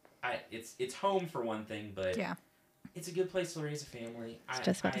 It's home for one thing, but Yeah. it's a good place to raise a family. I was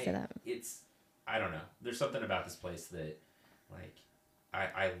just about to say that. I don't know. There's something about this place that, like,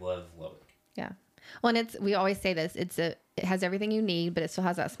 I love Lubbock. Yeah. Well, and we always say this. It has everything you need, but it still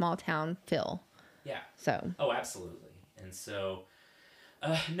has that small town feel. Yeah. So. Oh, absolutely. And so,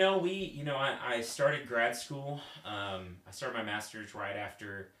 no, I started grad school. I started my master's right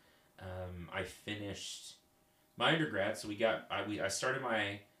after I finished my undergrad. So I started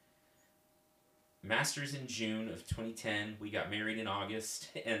my master's in June of 2010. We got married in August,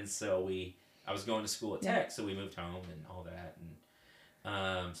 and so I was going to school at Tech, so we moved home and all that,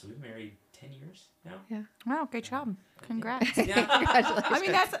 and so we've been married 10 years now. Yeah. Wow, great job. Congrats. Yeah. I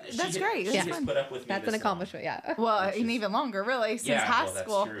mean, that's great. She That's has fun. put up with me. That's an this long. accomplishment, yeah. Well, Which and is- even longer, really, since high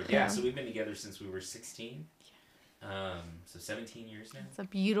school. That's true. Yeah, so we've been together since we were 16. So 17 years now. It's a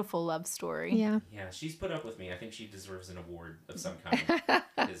beautiful love story. Yeah. Yeah, she's put up with me. I think she deserves an award of some kind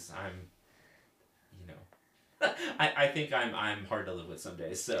because I'm, I think I'm hard to live with some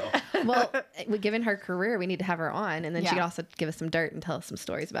days. So Well, given her career, we need to have her on, and then she Yeah. can also give us some dirt and tell us some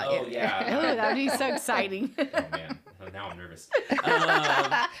stories about you. Oh, yeah. that would be so exciting. Oh man, now I'm nervous.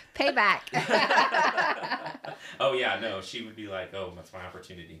 Payback. Oh yeah, no, she would be like, oh, that's my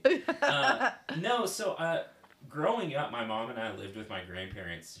opportunity. No, so growing up, my mom and I lived with my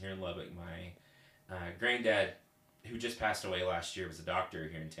grandparents here in Lubbock. My granddad, who just passed away last year, was a doctor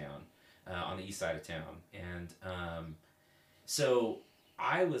here in town, on the east side of town. And so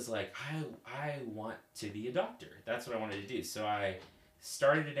I was like, I want to be a doctor. That's what I wanted to do. So I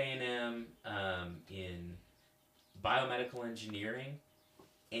started at A&M in biomedical engineering,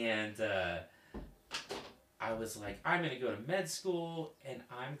 and I was like, I'm going to go to med school and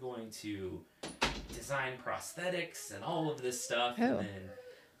I'm going to design prosthetics and all of this stuff. Oh. And then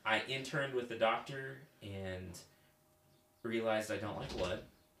I interned with the doctor and realized I don't like blood.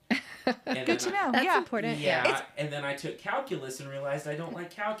 And Good to know. That's Yeah. important. Yeah, and then I took calculus and realized I don't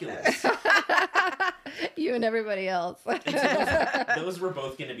like calculus. You and everybody else. Those were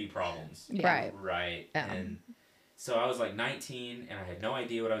both going to be problems. Right. Right. Yeah. And so I was like 19 and I had no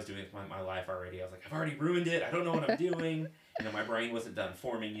idea what I was doing with my life already. I was like, I've already ruined it. I don't know what I'm doing. You know, my brain wasn't done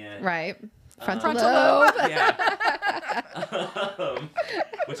forming yet. Right. Frontal Frontal lobe. Yeah.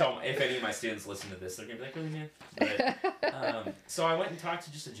 Which if any of my students listen to this, they're going to be like, really, man? But, so I went and talked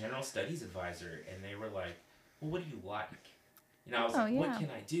to just a general studies advisor, and they were like, well, what do you like? You know, I was like, what can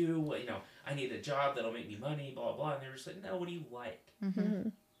I do? Well, you know, I need a job that'll make me money, blah, blah, blah. And they were just like, no, what do you like? Mm-hmm.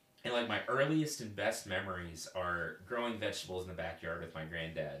 And like my earliest and best memories are growing vegetables in the backyard with my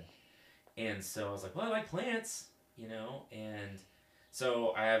granddad. And so I was like, well, I like plants, you know, and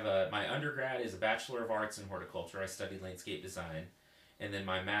so I have my undergrad is a Bachelor of Arts in Horticulture. I studied landscape design. And then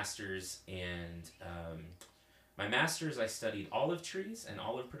my master's I studied olive trees and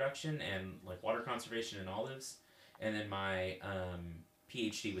olive production and like water conservation in olives. And then my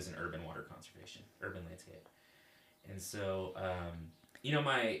PhD was in urban water conservation, urban landscape. And so, you know,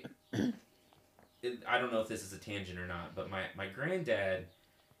 I don't know if this is a tangent or not, but my granddad,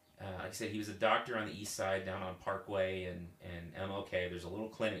 like I said, he was a doctor on the east side down on Parkway and MLK. There's a little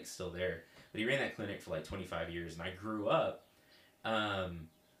clinic still there. But he ran that clinic for like 25 years. And I grew up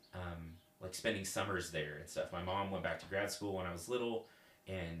like spending summers there and stuff. My mom went back to grad school when I was little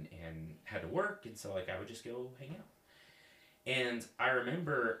and had to work. And so like I would just go hang out. And I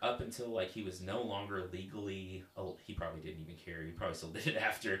remember up until like he was no longer legally, he probably didn't even care. He probably still did it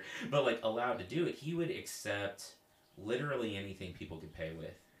after, but like allowed to do it. He would accept literally anything people could pay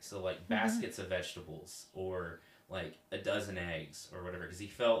with. So like baskets of vegetables or like a dozen eggs or whatever. Because he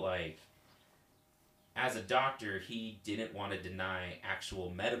felt like as a doctor, he didn't want to deny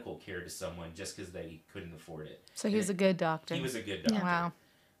actual medical care to someone just because they couldn't afford it. So he was a good doctor. He was a good doctor. Wow.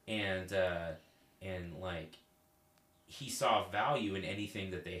 And like he saw value in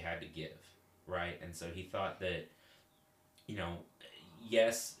anything that they had to give, right? And so he thought that, you know,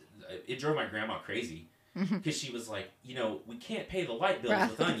 yes, it drove my grandma crazy because she was like, you know, we can't pay the light bills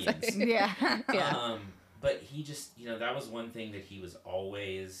with onions. Yeah. But he just, you know, that was one thing that he was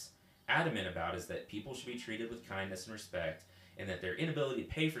always adamant about, is that people should be treated with kindness and respect, and that their inability to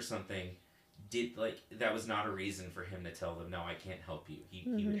pay for something that was not a reason for him to tell them, no, I can't help you.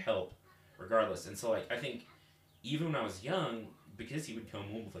 He would help regardless. And so like I think even when I was young, because he would come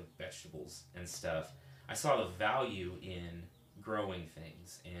home with like vegetables and stuff, I saw the value in growing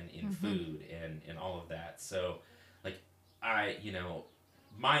things and in food and all of that. So like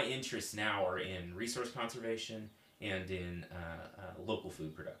my interests now are in resource conservation and in local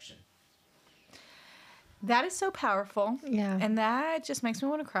food production. That is so powerful. Yeah. And that just makes me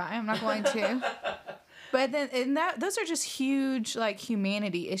want to cry. I'm not going to. But then those are just huge like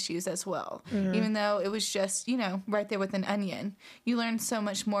humanity issues as well. Even though it was just, you know, right there with an onion. You learn so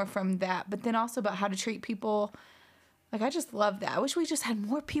much more from that. But then also about how to treat people. Like, I just love that. I wish we just had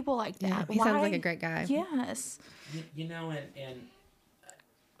more people like that. Yeah, he sounds like a great guy. Yes. You know, and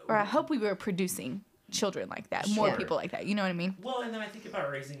or I hope we were producing children like that. Sure. More people like that. You know what I mean? Well, and then I think about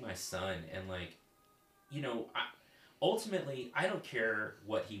raising my son, and like, you know, ultimately, I don't care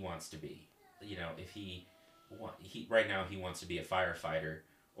what he wants to be. You know, if he right now he wants to be a firefighter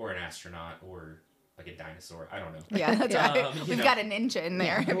or an astronaut or like a dinosaur. I don't know. Yeah, that's right. We've know. got a ninja in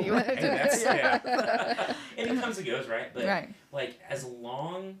there. If you want And that's, yeah. And it comes and goes, right? But right. like,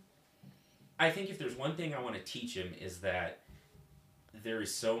 I think if there's one thing I want to teach him is that there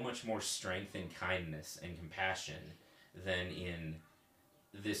is so much more strength in kindness and compassion than in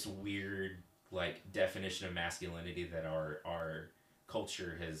this weird like definition of masculinity that our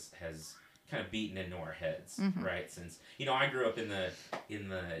culture has kind of beaten into our heads, right? Since, you know, I grew up in the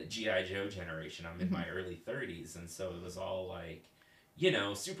G.I. Joe generation. I'm in my early 30s, and so it was all like, you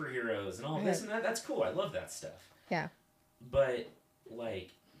know, superheroes and all this and that. That's cool. I love that stuff. Yeah. But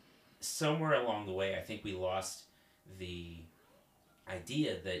like somewhere along the way, I think we lost the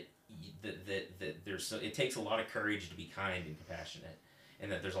idea that it takes a lot of courage to be kind and compassionate, and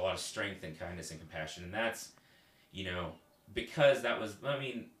that there's a lot of strength in kindness and compassion. And that's, you know, because that was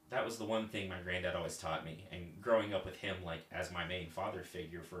the one thing my granddad always taught me, and growing up with him like as my main father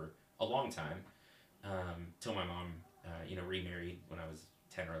figure for a long time, till my mom, remarried when I was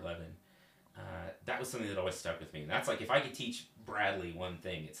 10 or 11. That was something that always stuck with me. And that's like, if I could teach Bradley one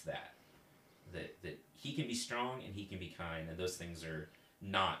thing, it's that he can be strong and he can be kind, and those things are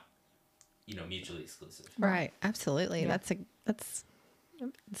not mutually exclusive. Right. Absolutely. Yeah. That's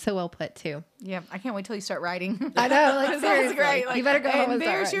so well put too. Yeah, I can't wait till you start writing. I know, like That's seriously. great. Like, You better go home and and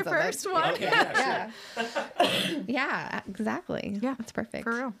start there's your writing first something. one. Okay, yeah, sure. Yeah, exactly. Yeah, that's perfect.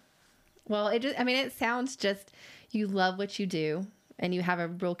 For real. Well, it sounds just you love what you do and you have a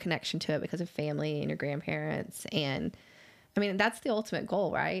real connection to it because of family and your grandparents. And I mean, that's the ultimate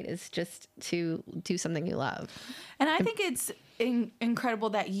goal, right? Is just to do something you love. And I think it's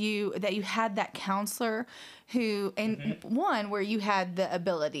incredible that you had that counselor who, and one where you had the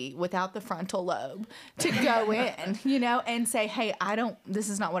ability without the frontal lobe to go in, and say, hey, this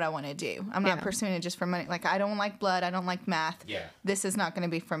is not what I want to do. I'm not pursuing it just for money. Like, I don't like blood. I don't like math. Yeah. This is not going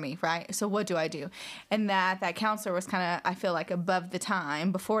to be for me, right? So what do I do? And that counselor was kind of, I feel like,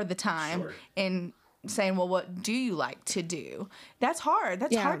 before the time, Sure. in saying, well, what do you like to do? That's hard.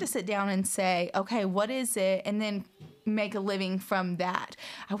 That's hard to sit down and say, okay, what is it? And then make a living from that.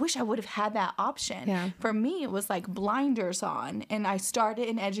 I wish I would have had that option. Yeah. For me, it was like blinders on. And I started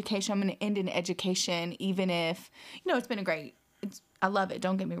in education. I'm going to end in education, even if, it's been I love it.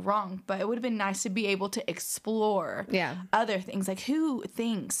 Don't get me wrong. But it would have been nice to be able to explore other things. Like, who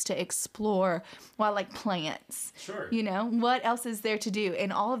thinks to explore, like plants? Sure. What else is there to do?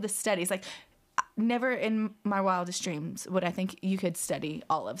 And all of the studies, like, never in my wildest dreams would I think you could study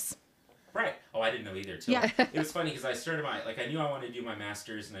olives. Right. Oh, I didn't know either. It was funny because I started I knew I wanted to do my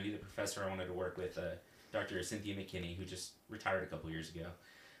master's, and I knew the professor I wanted to work with, Dr. Cynthia McKinney, who just retired a couple years ago.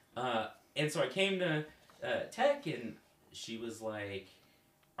 And so I came to Tech, and she was like,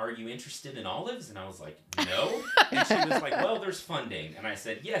 are you interested in olives? And I was like, no. And she was like, well, there's funding. And I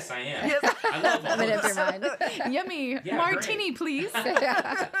said, yes, I am. I love olives. Yummy. Yeah, Martini, please.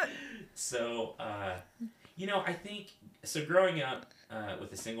 So, I think, so growing up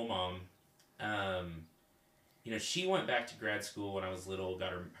with a single mom, she went back to grad school when I was little,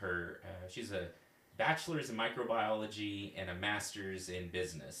 got her she's a bachelor's in microbiology and a master's in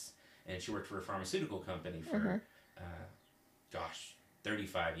business. And she worked for a pharmaceutical company for,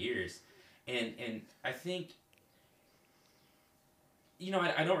 35 years. And I think,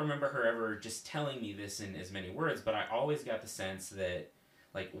 I don't remember her ever just telling me this in as many words, but I always got the sense that,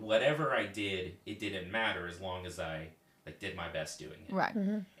 like, whatever I did, it didn't matter as long as I did my best doing it. Right.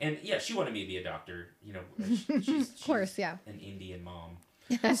 Mm-hmm. And yeah, she wanted me to be a doctor. She's of course, yeah. an Indian mom,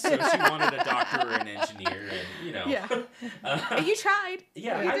 so she wanted a doctor or an engineer, and you tried.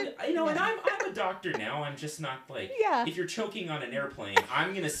 Yeah, and I'm a doctor now. I'm just not like, if you're choking on an airplane,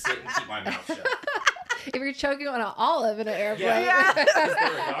 I'm gonna sit and keep my mouth shut. If you're choking on an olive in an airplane. Is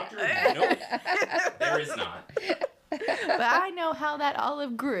there a doctor? Nope. There is not. But I know how that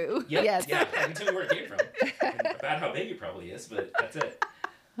olive grew. Yep, Yes. Yeah, I can tell you where it came from. And about how big it probably is, but that's it.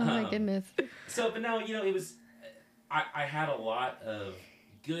 Oh my goodness. So, but no, it was, I had a lot of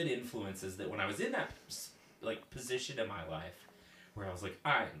good influences that when I was in that, position in my life where I was like,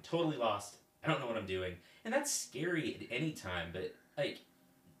 I'm totally lost. I don't know what I'm doing. And that's scary at any time, but,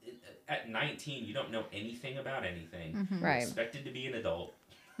 at 19, you don't know anything about anything. Mm-hmm. Right. You're expected to be an adult.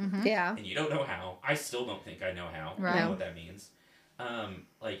 Mm-hmm. Yeah. And you don't know how. I still don't think I know how. Right. I don't know what that means.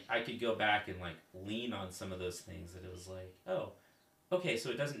 I could go back and lean on some of those things that it was like, oh, okay,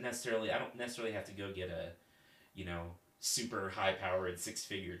 so I don't necessarily have to go get a, super high powered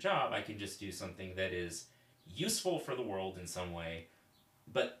 6-figure job. I can just do something that is useful for the world in some way,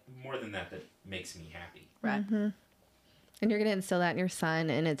 but more than that makes me happy. Right. Mm-hmm. And you're going to instill that in your son.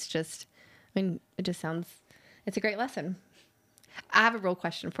 And it's just, it just sounds, it's a great lesson. I have a real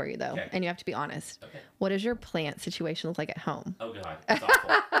question for you, though, and you have to be honest. Okay. What does your plant situation look like at home? Oh, God. It's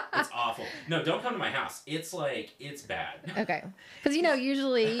awful. It's awful. No, don't come to my house. It's it's bad. Okay. Because,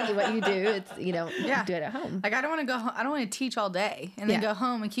 usually what you do, it's, do it at home. Like, I don't want to go home. I don't want to teach all day and then go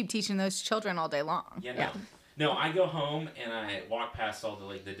home and keep teaching those children all day long. Yeah, no. No, I go home and I walk past all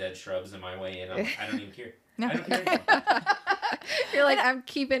the dead shrubs in my way, and I don't even care. No. I don't care anymore. You're like, I'm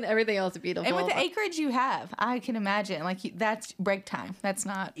keeping everything else beautiful. And with the acreage you have, I can imagine, that's break time. That's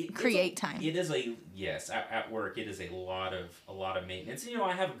not create time. It is yes, at work, it is a lot of maintenance.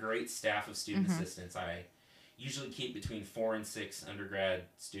 I have a great staff of student assistants. I usually keep between 4 and 6 undergrad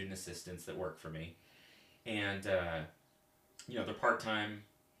student assistants that work for me. And, they're part-time,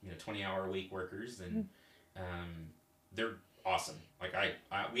 20-hour-a-week workers, and they're awesome.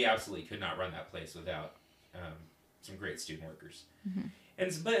 We absolutely could not run that place without some great student workers. Mm-hmm.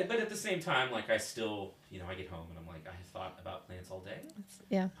 And but at the same time, I still, I get home and I'm like, I thought about plants all day.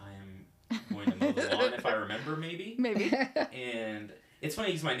 Yeah. I am going to mow the lawn if I remember, maybe. Maybe. And it's funny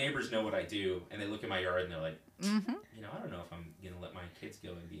because my neighbors know what I do, and they look at my yard and they're like, Mm-hmm. I don't know if I'm going to let my kids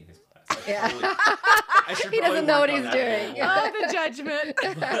go and be in his class. Yeah. I should He doesn't probably know work what on he's that doing. a little Oh, the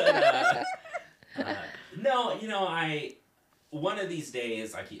judgment. But, no, one of these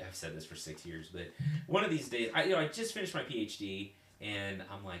days, I've said this for 6 years, but one of these days, I just finished my PhD, and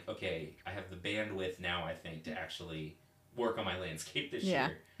I'm like, okay, I have the bandwidth now, I think, to actually work on my landscape this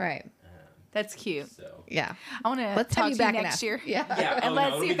year. Right. That's cute. So Yeah. I want to Let's talk have you to you back next in year. Yeah. yeah, And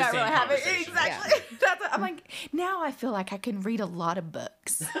let's see if that really happens. happens. Exactly. I'm like, now I feel like I can read a lot of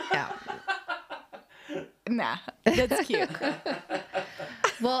books. Yeah. Nah, that's cute.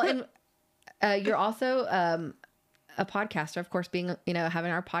 Well, and you're also a podcaster, of course, being,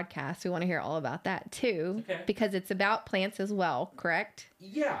 having our podcast. We want to hear all about that too, Okay. because it's about plants as well, correct?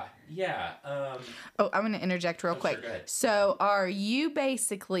 Yeah. Oh, I'm going to interject real quick. Sure, go ahead. So are you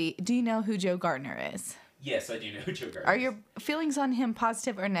basically, do you know who Joe Gardner is? Yes, I do know who Joe Gardner Are is. your feelings on him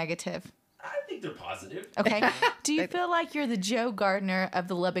positive or negative? I think they're positive. Okay. Do you feel like you're the Joe Gardner of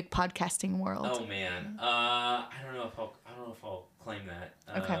the Lubbock podcasting world? Oh man, I don't know if I'll claim that.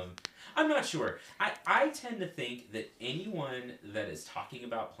 Okay. I'm not sure. I tend to think that anyone that is talking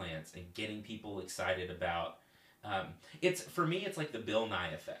about plants and getting people excited about, for me it's like the Bill Nye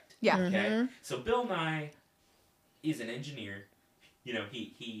effect. Yeah. Okay. So Bill Nye is an engineer.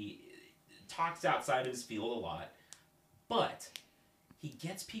 He talks outside of his field a lot, but he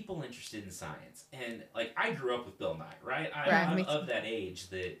gets people interested in science. And like I grew up with Bill Nye, right? I'm of that age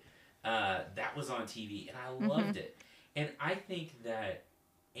that that was on TV, and I loved it. And I think that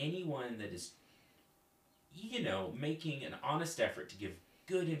anyone that is, making an honest effort to give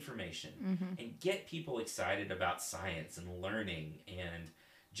good information and get people excited about science and learning and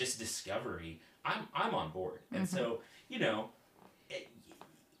just discovery, I'm on board. And so,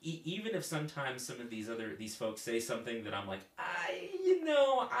 even if sometimes some of these folks say something that I'm like,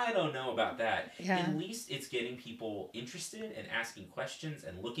 I don't know about that. Yeah. At least it's getting people interested and asking questions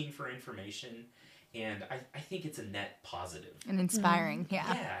and looking for information. And I think it's a net positive. And inspiring,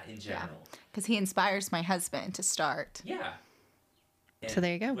 yeah. Yeah, in general. Because he inspires my husband to start. Yeah. And, So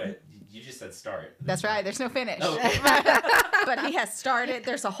there you go. But you just said start. That's right. There's no finish. Oh, okay. But he has started.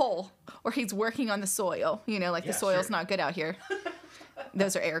 There's a hole where he's working on the soil. The Yeah, soil's sure. not good out here.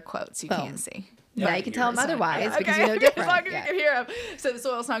 Those are air quotes. You Well, can't see. Yeah, I you can hear tell it. him otherwise because Okay. you know different. As long as Yeah. you can hear him. So the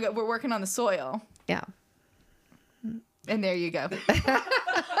soil's not good. We're working on the soil. Yeah. And there you go.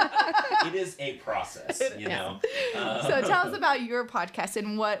 It is a process, you know. So tell us about your podcast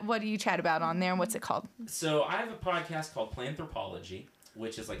and what do you chat about on there and what's it called? So I have a podcast called Planthropology,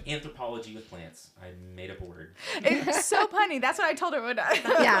 which is like anthropology with plants. I made up a word. It's so funny. That's what I told her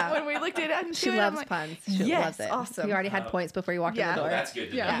Yeah. when we looked at it. And She loves puns. She yes, loves it. awesome. You already had points before you walked in Yeah. the Oh, door. that's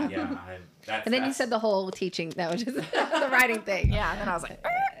good to Yeah. know. Yeah. And then you said the whole teaching. No, just the writing thing. Yeah, and then I was like,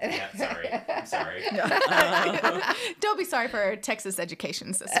 Yeah, sorry. I'm sorry. don't be sorry for our Texas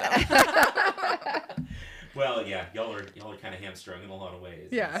education system. Well, yeah, y'all are kind of hamstrung in a lot of ways.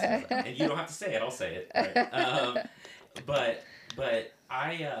 Yeah. And you don't have to say it. I'll say it. Right? But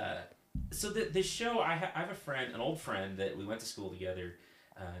I so this show I have a friend, an old friend that we went to school together,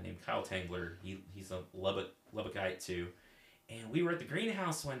 named Kyle Tangler. He's a Lubbockite too, and we were at the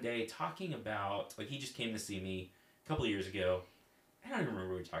greenhouse one day talking about, like, he just came to see me a couple of years ago. I don't even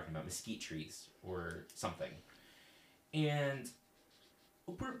remember what we were talking about, mesquite trees or something, and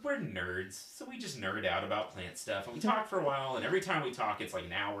we're nerds, so we just nerd out about plant stuff, and we talk for a while, and every time we talk, it's like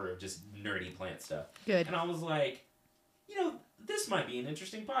an hour of just nerdy plant stuff. Good. And I was like, this might be an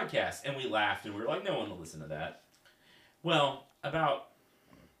interesting podcast, and we laughed, and we were like, no one will listen to that. Well, about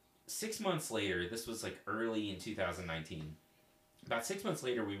 6 months later, this was like early in 2019, about 6 months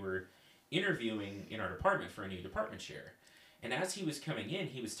later, we were interviewing in our department for a new department chair. And as he was coming in,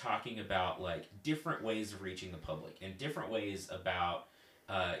 he was talking about like different ways of reaching the public and different ways about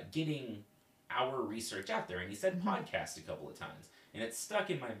getting our research out there. And he said podcast a couple of times. And it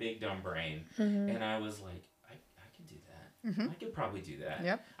stuck in my big dumb brain. And I was like, I can do that. I could probably do that.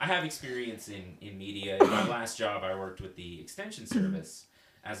 Yep. I have experience in media. In my last job, I worked with the Extension Service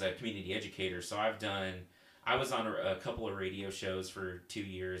as a community educator. So I was on a couple of radio shows for 2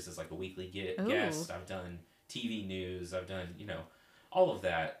 years as like a weekly guest. I've done TV news. I've done, all of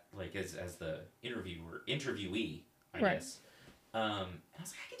that, like as the interviewee, I guess. And I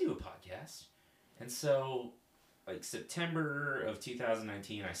was like, I can do a podcast. And so, like, September of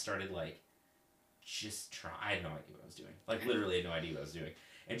 2019, I started, like, just trying. I had no idea what I was doing. Like, literally had no idea what I was doing.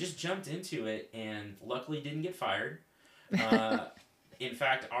 And just jumped into it, and luckily didn't get fired. In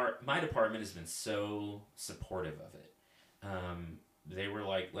fact, my department has been so supportive of it. They were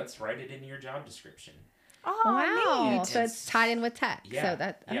like, let's write it into your job description. Oh, Wow. neat. So it's tied in with tech. Yeah, So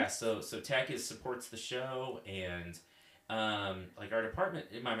that So tech supports the show, and like our department,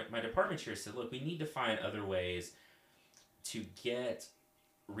 my department chair said, look, we need to find other ways to get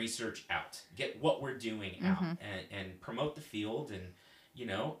research out, get what we're doing out, and promote the field. And you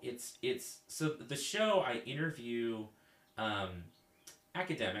know, it's so the show, I interview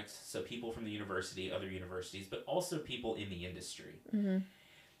academics, so people from the university, other universities, but also people in the industry.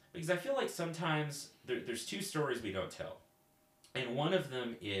 Because I feel like sometimes there's two stories we don't tell. And one of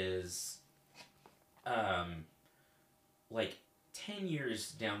them is like 10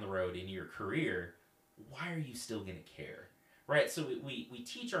 years down the road in your career, why are you still going to care? Right? So we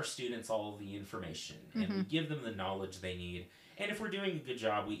teach our students all of the information, and we give them the knowledge they need. And if we're doing a good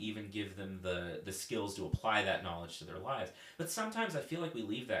job, we even give them the skills to apply that knowledge to their lives. But sometimes I feel like we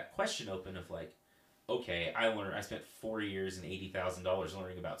leave that question open of like, okay, I spent 4 years and $80,000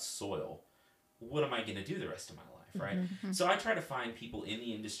 learning about soil. What am I going to do the rest of my life, right? So I try to find people in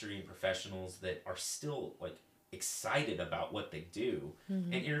the industry and professionals that are still like excited about what they do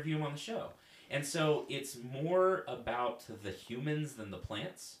and interview them on the show. And so it's more about the humans than the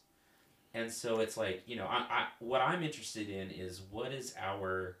plants. And so it's like, you know, what I'm interested in is what is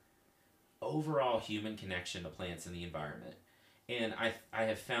our overall human connection to plants and the environment. And I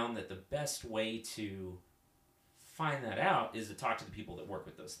have found that the best way to find that out is to talk to the people that work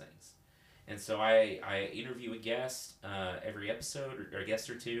with those things. And so I interview a guest every episode, or a guest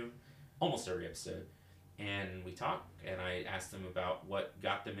or two, almost every episode. And we talk, and I ask them about what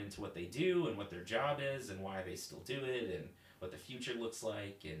got them into what they do and what their job is and why they still do it and what the future looks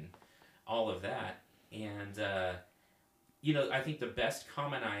like and all of that. And, you know, I think the best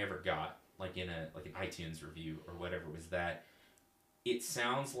comment I ever got, like in an iTunes review or whatever, was that it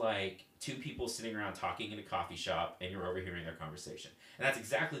sounds like two people sitting around talking in a coffee shop and you're overhearing their conversation. And that's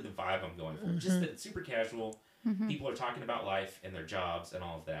exactly the vibe I'm going for. Just that it's super casual. People are talking about life and their jobs and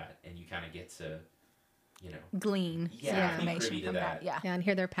all of that. And you kind of get to, you know, glean information from that. Yeah, and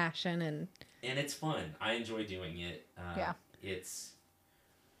hear their passion. And it's fun. I enjoy doing it. It's,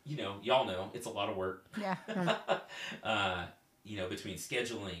 you know, y'all know, it's a lot of work. Yeah. You know, between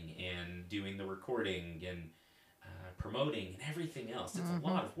scheduling and doing the recording and promoting and everything else. It's a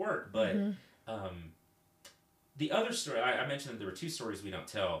lot of work. But the other story, I mentioned that there were two stories we don't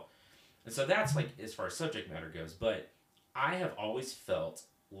tell. And so that's like as far as subject matter goes. But I have always felt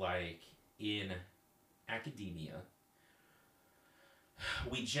like in academia,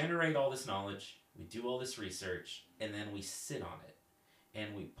 we generate all this knowledge, we do all this research, and then we sit on it.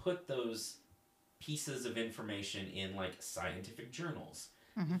 And we put those pieces of information in like scientific journals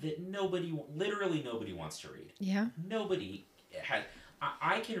that literally nobody wants to read. Yeah. Nobody has.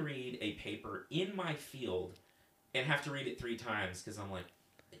 I can read a paper in my field and have to read it 3 times because I'm like,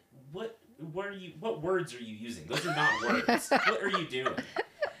 what words are you using? Those are not words. What are you doing?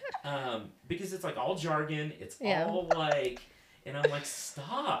 Because it's like all jargon. It's all like, and I'm like,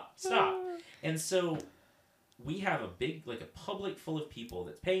 stop. And so we have a public full of people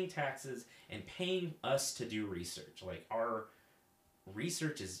that's paying taxes and paying us to do research. Like our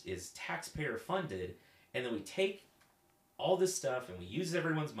research is taxpayer funded, and then we take all this stuff and we use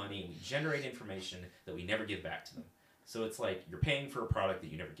everyone's money and we generate information that we never give back to them. So it's like you're paying for a product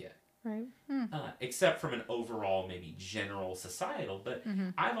that you never get. Right. Except from an overall, maybe general societal. But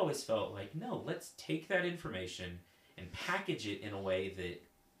I've always felt like, no, let's take that information and package it in a way that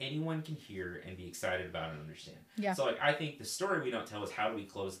anyone can hear and be excited about and understand. Yeah. So like, I think the story we don't tell is how do we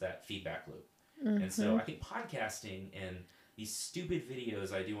close that feedback loop? And so I think podcasting and these stupid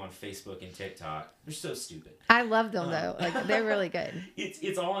videos I do on Facebook and TikTok, they're so stupid. I love them though. Like they're really good.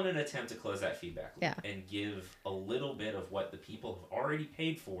 It's all in an attempt to close that feedback loop and give a little bit of what the people have already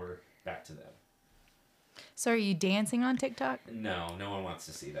paid for back to them. So are you dancing on TikTok? No one wants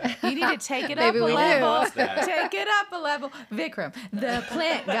to see that. You need to take it up Maybe a we level. do. Take it up a level. Vikram, the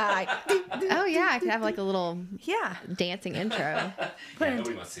plant guy. Oh yeah, I could have like a little Yeah. dancing intro. Yeah,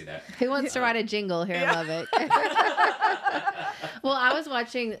 nobody wants to see that. Who wants to write a jingle here in Lubbock? Well, I was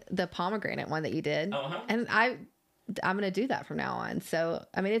watching the pomegranate one that you did, and I'm going to do that from now on. So,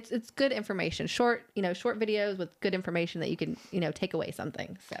 I mean, it's good information, short videos with good information that you can, take away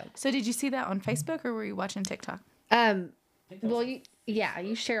something. So did you see that on Facebook or were you watching TikTok? Well,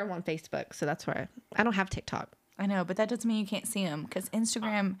 you share them on Facebook. So that's where I don't have TikTok. I know, but that doesn't mean you can't see them because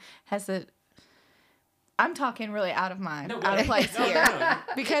Instagram has I'm talking really out of place here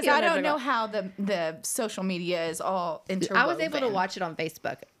because I don't know how the social media is all interwoven. I was able to watch it on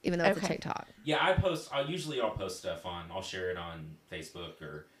Facebook, even though it's a TikTok. Yeah, I'll post stuff I'll share it on Facebook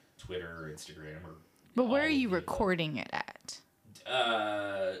or Twitter or Instagram or. But where are you recording it at?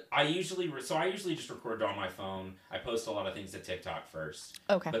 I usually just record on my phone. I post a lot of things to TikTok first.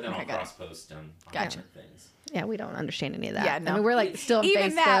 Okay. But then Okay, I'll got it. cross post on Gotcha. different things. Yeah, we don't understand any of that. Yeah, no. I mean, we're like still on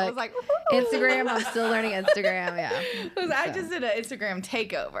Even Facebook. that was like, woo-hoo. Instagram, I'm still learning Instagram. Yeah. I just did an Instagram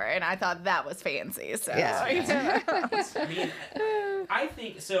takeover, and I thought that was fancy. So Yeah. I mean, I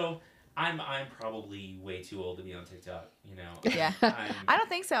think so. I'm probably way too old to be on TikTok. You know. Yeah. I don't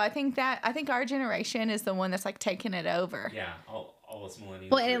think so. I think our generation is the one that's like taking it over. Yeah. All us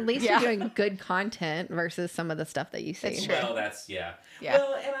millennials. Well, and at least Yeah. you're doing good content versus some of the stuff that you see. That's true. Well, that's yeah.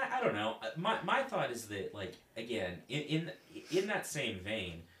 Well, and I don't know. My thought is that, like, again, in that same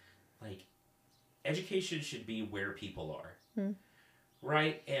vein, like, education should be where people are,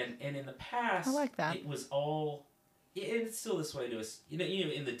 right? And in the past, I like that. it was all. And it's still this way to us. You know,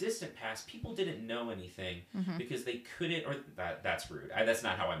 in the distant past, people didn't know anything because they couldn't. Or that's rude. That's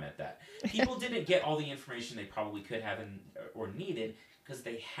not how I meant that. People didn't get all the information they probably could have or needed because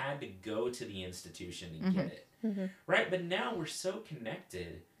they had to go to the institution and get it. Right? But now we're so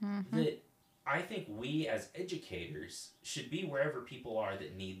connected that I think we as educators should be wherever people are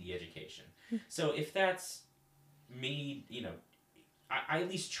that need the education. So if that's me, you know, I at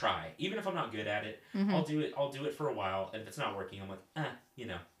least try. Even if I'm not good at it, I'll do it for a while. And if it's not working, I'm like, you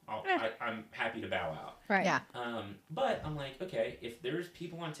know, I'm happy to bow out. Right. Yeah. But I'm like, okay, if there's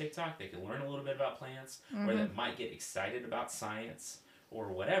people on TikTok that can learn a little bit about plants or that might get excited about science or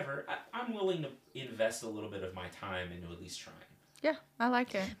whatever, I'm willing to invest a little bit of my time into at least trying. Yeah, I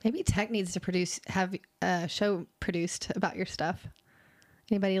like it. Maybe Tech needs to have a show produced about your stuff.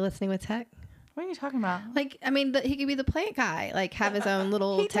 Anybody listening with Tech? What are you talking about? Like, I mean, he could be the plant guy. Like, have his own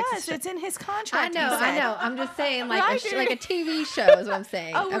little. He Texas does. It's in his contract. I he said. know. I'm just saying, like, Right, like a TV show is what I'm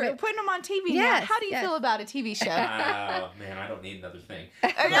saying. Oh, I we're mean, putting him on TV now. Yes, How do you yes. feel about a TV show? Oh, man, I don't need another thing.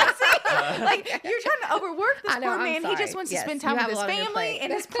 Like, you're trying to overwork this I know, poor I'm man. He sorry. just wants to Yes, spend you time with have a his lot on your family plate.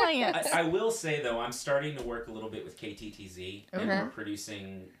 and his plants. I will say, though, I'm starting to work a little bit with KTTZ, and we're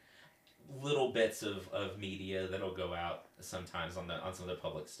producing little bits of media that'll go out sometimes on some of the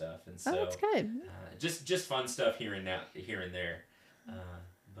public stuff, and so that's good. Just fun stuff here and there.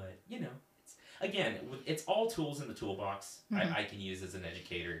 But you know, it's all tools in the toolbox I can use as an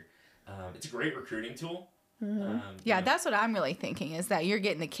educator. It's a great recruiting tool. Yeah, that's what I'm really thinking is that you're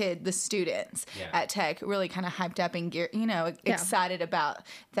getting the students at Tech really kind of hyped up and excited about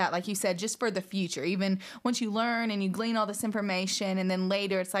that. Like you said, just for the future, even once you learn and you glean all this information and then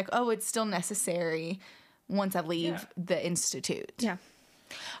later it's like, oh, it's still necessary once I leave the institute. Yeah.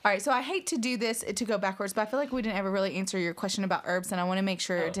 All right, so I hate to do this to go backwards, but I feel like we didn't ever really answer your question about herbs, and I want to make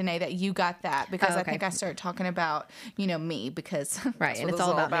sure, Danae, that you got that because I think I started talking about, me because Right, and what it's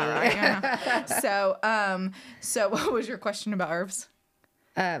all about me. right? Yeah. So what was your question about herbs?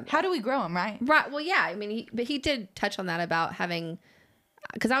 How do we grow them, right? Right. Well, yeah. I mean, but he did touch on that about having,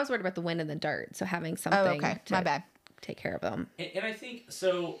 because I was worried about the wind and the dirt, so having something My bad. take care of them. And I think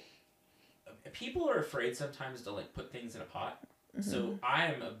so. People are afraid sometimes to like put things in a pot. So I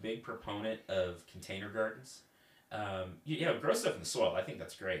am a big proponent of container gardens. Grow stuff in the soil. I think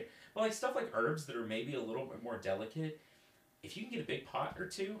that's great. But like stuff like herbs that are maybe a little bit more delicate, if you can get a big pot or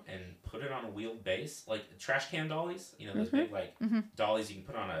two and put it on a wheeled base, like trash can dollies, those big like dollies you can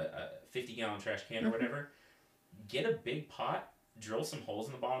put on a 50-gallon trash can or whatever, get a big pot, drill some holes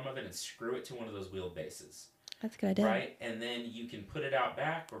in the bottom of it, and screw it to one of those wheeled bases. That's a good idea. Right? And then you can put it out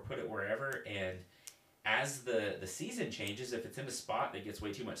back or put it wherever, and as the season changes, if it's in a spot that gets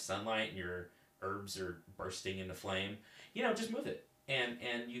way too much sunlight and your herbs are bursting into flame, just move it. And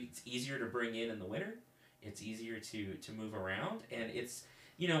it's easier to bring in the winter. It's easier to move around. And it's,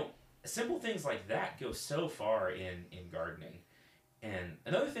 simple things like that go so far in gardening. And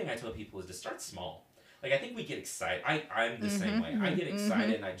another thing I tell people is to start small. Like, I think we get excited. I'm the same way. I get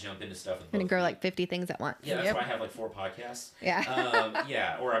excited and I jump into stuff with both And grow feet. like 50 things at once. Yeah, that's why I have like 4 podcasts.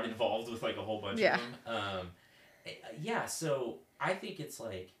 Yeah. Or I'm involved with like a whole bunch of them. So I think it's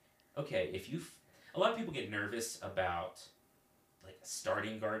like, okay, a lot of people get nervous about like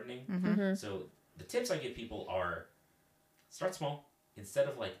starting gardening. So the tips I give people are start small. Instead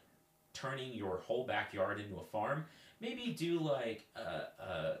of like turning your whole backyard into a farm, maybe do like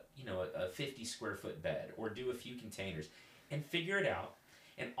a 50 square foot bed or do a few containers and figure it out.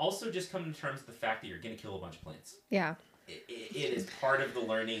 And also just come to terms with the fact that you're going to kill a bunch of plants. Yeah. It is part of the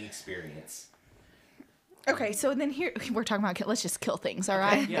learning experience. Okay, so then here we're talking about let's just kill things, all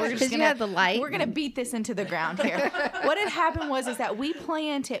right? Yeah, We're sure. just Because you have the light. We're gonna beat this into the ground here. What had happened was that we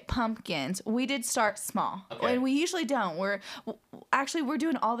planted pumpkins. We did start small, and we usually don't. We're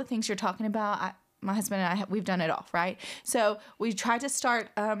doing all the things you're talking about. My husband and I, we've done it all, right? So we tried to start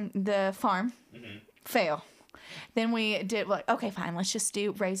the farm, fail. Then we did like, okay, fine, let's just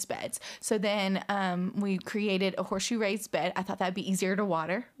do raised beds. So then we created a horseshoe raised bed. I thought that'd be easier to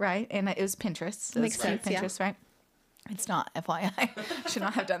water, right? And it was Pinterest. So Makes it's sense, Pinterest, right? It's not, FYI. Should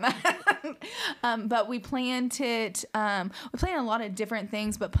not have done that. But we planted a lot of different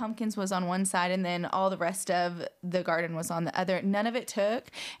things, but pumpkins was on one side and then all the rest of the garden was on the other. None of it took,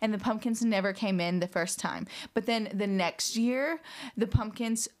 and the pumpkins never came in the first time. But then the next year, the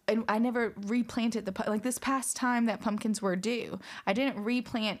pumpkins, and I never replanted like this past time that pumpkins were due, I didn't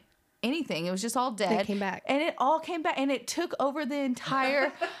replant anything. It was just all dead. They came back. And it all came back, and it took over the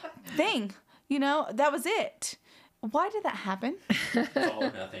entire thing. You know, that was it. Why did that happen? It's all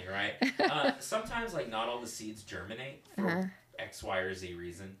or nothing, right? Sometimes, like, not all the seeds germinate for X, Y, or Z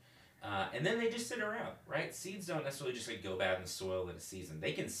reason. And then they just sit around, right? Seeds don't necessarily just, like, go bad in the soil in a season.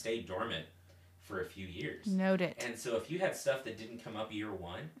 They can stay dormant for a few years. Noted. And so if you had stuff that didn't come up year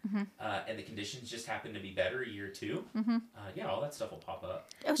one, and the conditions just happen to be better year two, yeah, all that stuff will pop up.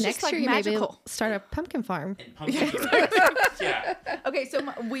 It was Next just like year, you magical. maybe start a pumpkin farm. And pumpkins yeah. Okay, so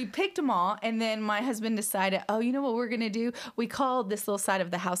we picked them all, and then my husband decided, oh, you know what we're gonna do? We called this little side of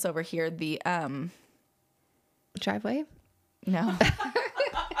the house over here the Driveway? no.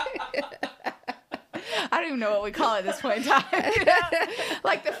 I don't even know what we call it at this point in time. You know?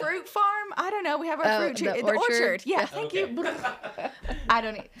 Like the fruit farm. I don't know. We have our fruit tree. the orchard? Yeah, thank you. Okay.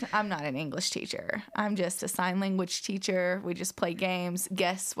 I'm not an English teacher. I'm just a sign language teacher. We just play games.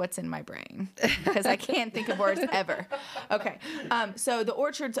 Guess what's in my brain? Because I can't think of words ever. Okay. So the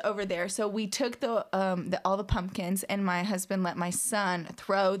orchard's over there. So we took all the pumpkins, and my husband let my son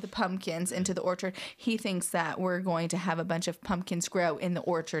throw the pumpkins into the orchard. He thinks that we're going to have a bunch of pumpkins grow in the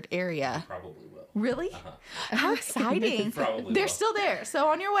orchard area. Probably will. Really? How exciting. Probably They're will. still there. So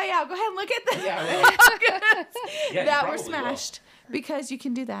on your way out, go ahead and look at them. Yeah, right. Yeah, you that were probably smashed because you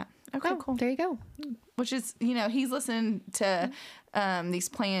can do that. Okay, Oh, cool. there you go. Which is, he's listening to these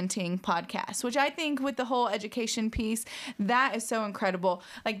planting podcasts, which I think with the whole education piece, that is so incredible.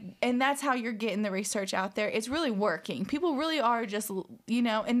 Like, and that's how you're getting the research out there. It's really working. People really are just,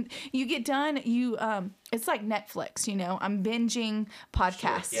 and you get done, it's like Netflix, I'm binging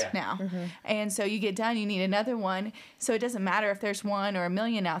podcasts now. And so you get done, you need another one. So it doesn't matter if there's one or a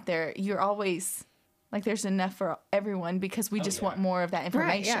million out there. You're always like, there's enough for everyone because we just want more of that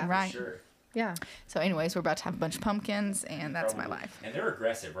information, right? For sure. Yeah. So anyways, we're about to have a bunch of pumpkins, and that's my Probably. life. And they're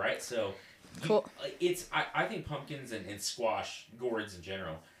aggressive, right? So Cool. I think pumpkins and squash, gourds in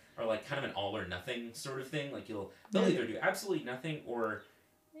general, are like kind of an all or nothing sort of thing. Like they'll either do absolutely nothing, or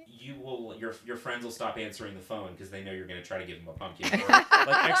your friends will stop answering the phone because they know you're going to try to give them a pumpkin or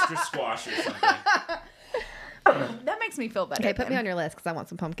like extra squash or something. That makes me feel better. Okay, put me then. on your list because I want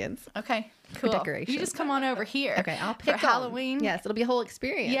some pumpkins. Okay, cool. decoration. You just come on over here. Okay, I'll for pick 'em. Halloween. Yes, it'll be a whole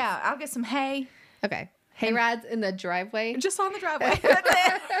experience. Yeah, I'll get some hay Okay. Hay rides in the driveway. just on the driveway. That's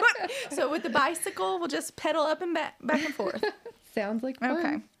it. So with the bicycle, we'll just pedal up and back and forth. Sounds like fun.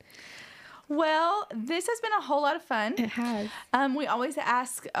 Okay. Well, this has been a whole lot of fun. It has. We always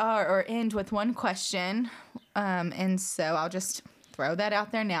ask or end with one question, and so I'll just throw that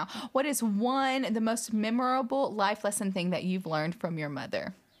out there now. What is the most memorable life lesson thing that you've learned from your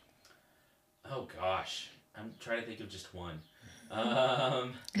mother? Oh gosh, I'm trying to think of just one. The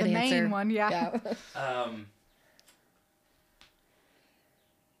Good main answer. one, yeah.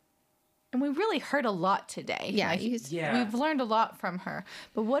 And we really heard a lot today. Yeah, Like, Yeah. we've learned a lot from her.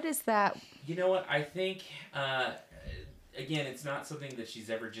 But what is that? You know what? I think again, it's not something that she's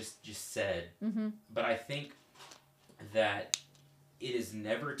ever just said, but I think that it is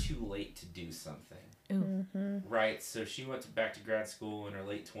never too late to do something. Ooh. Right? So she went back to grad school in her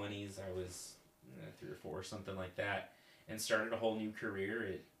late 20s. I was 3 or 4 or something like that, and started a whole new career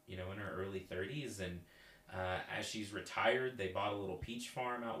at in her early 30s. And as she's retired, they bought a little peach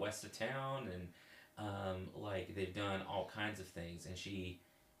farm out west of town, and like they've done all kinds of things. And she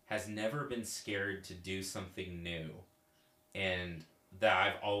has never been scared to do something new, and that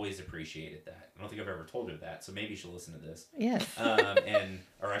I've always appreciated that. I don't think I've ever told her that, so maybe she'll listen to this. Yes.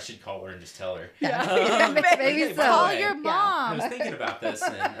 Or I should call her and just tell her. Yeah. Maybe By the so. Call way, your I mom. was thinking about this,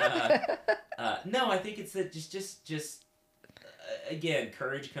 and no, I think it's that just again,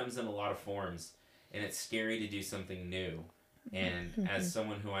 courage comes in a lot of forms, and it's scary to do something new. And as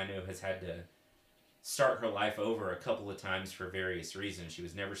someone who I know has had to start her life over a couple of times for various reasons, she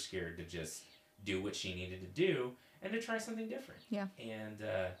was never scared to just do what she needed to do and to try something different. Yeah. And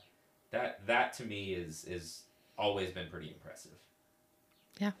that to me is always been pretty impressive.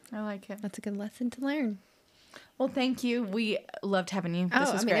 Yeah, I like it. that's a good lesson to learn. Well, thank you. We loved having you.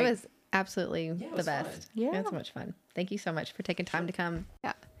 This was great. it was absolutely it the was best. fun. Yeah. It was so much fun. Thank you so much for taking time to come.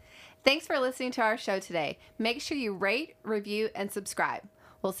 Yeah. Thanks for listening to our show today. Make sure you rate, review, and subscribe.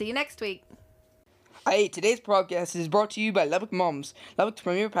 We'll see you next week. Hey, today's podcast is brought to you by Lubbock Moms, Lubbock's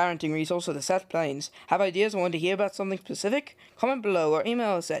premier parenting resource for the South Plains. Have ideas or want to hear about something specific? Comment below or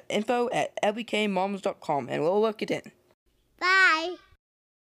email us at info@lbkmoms.com and we'll work it in. Bye.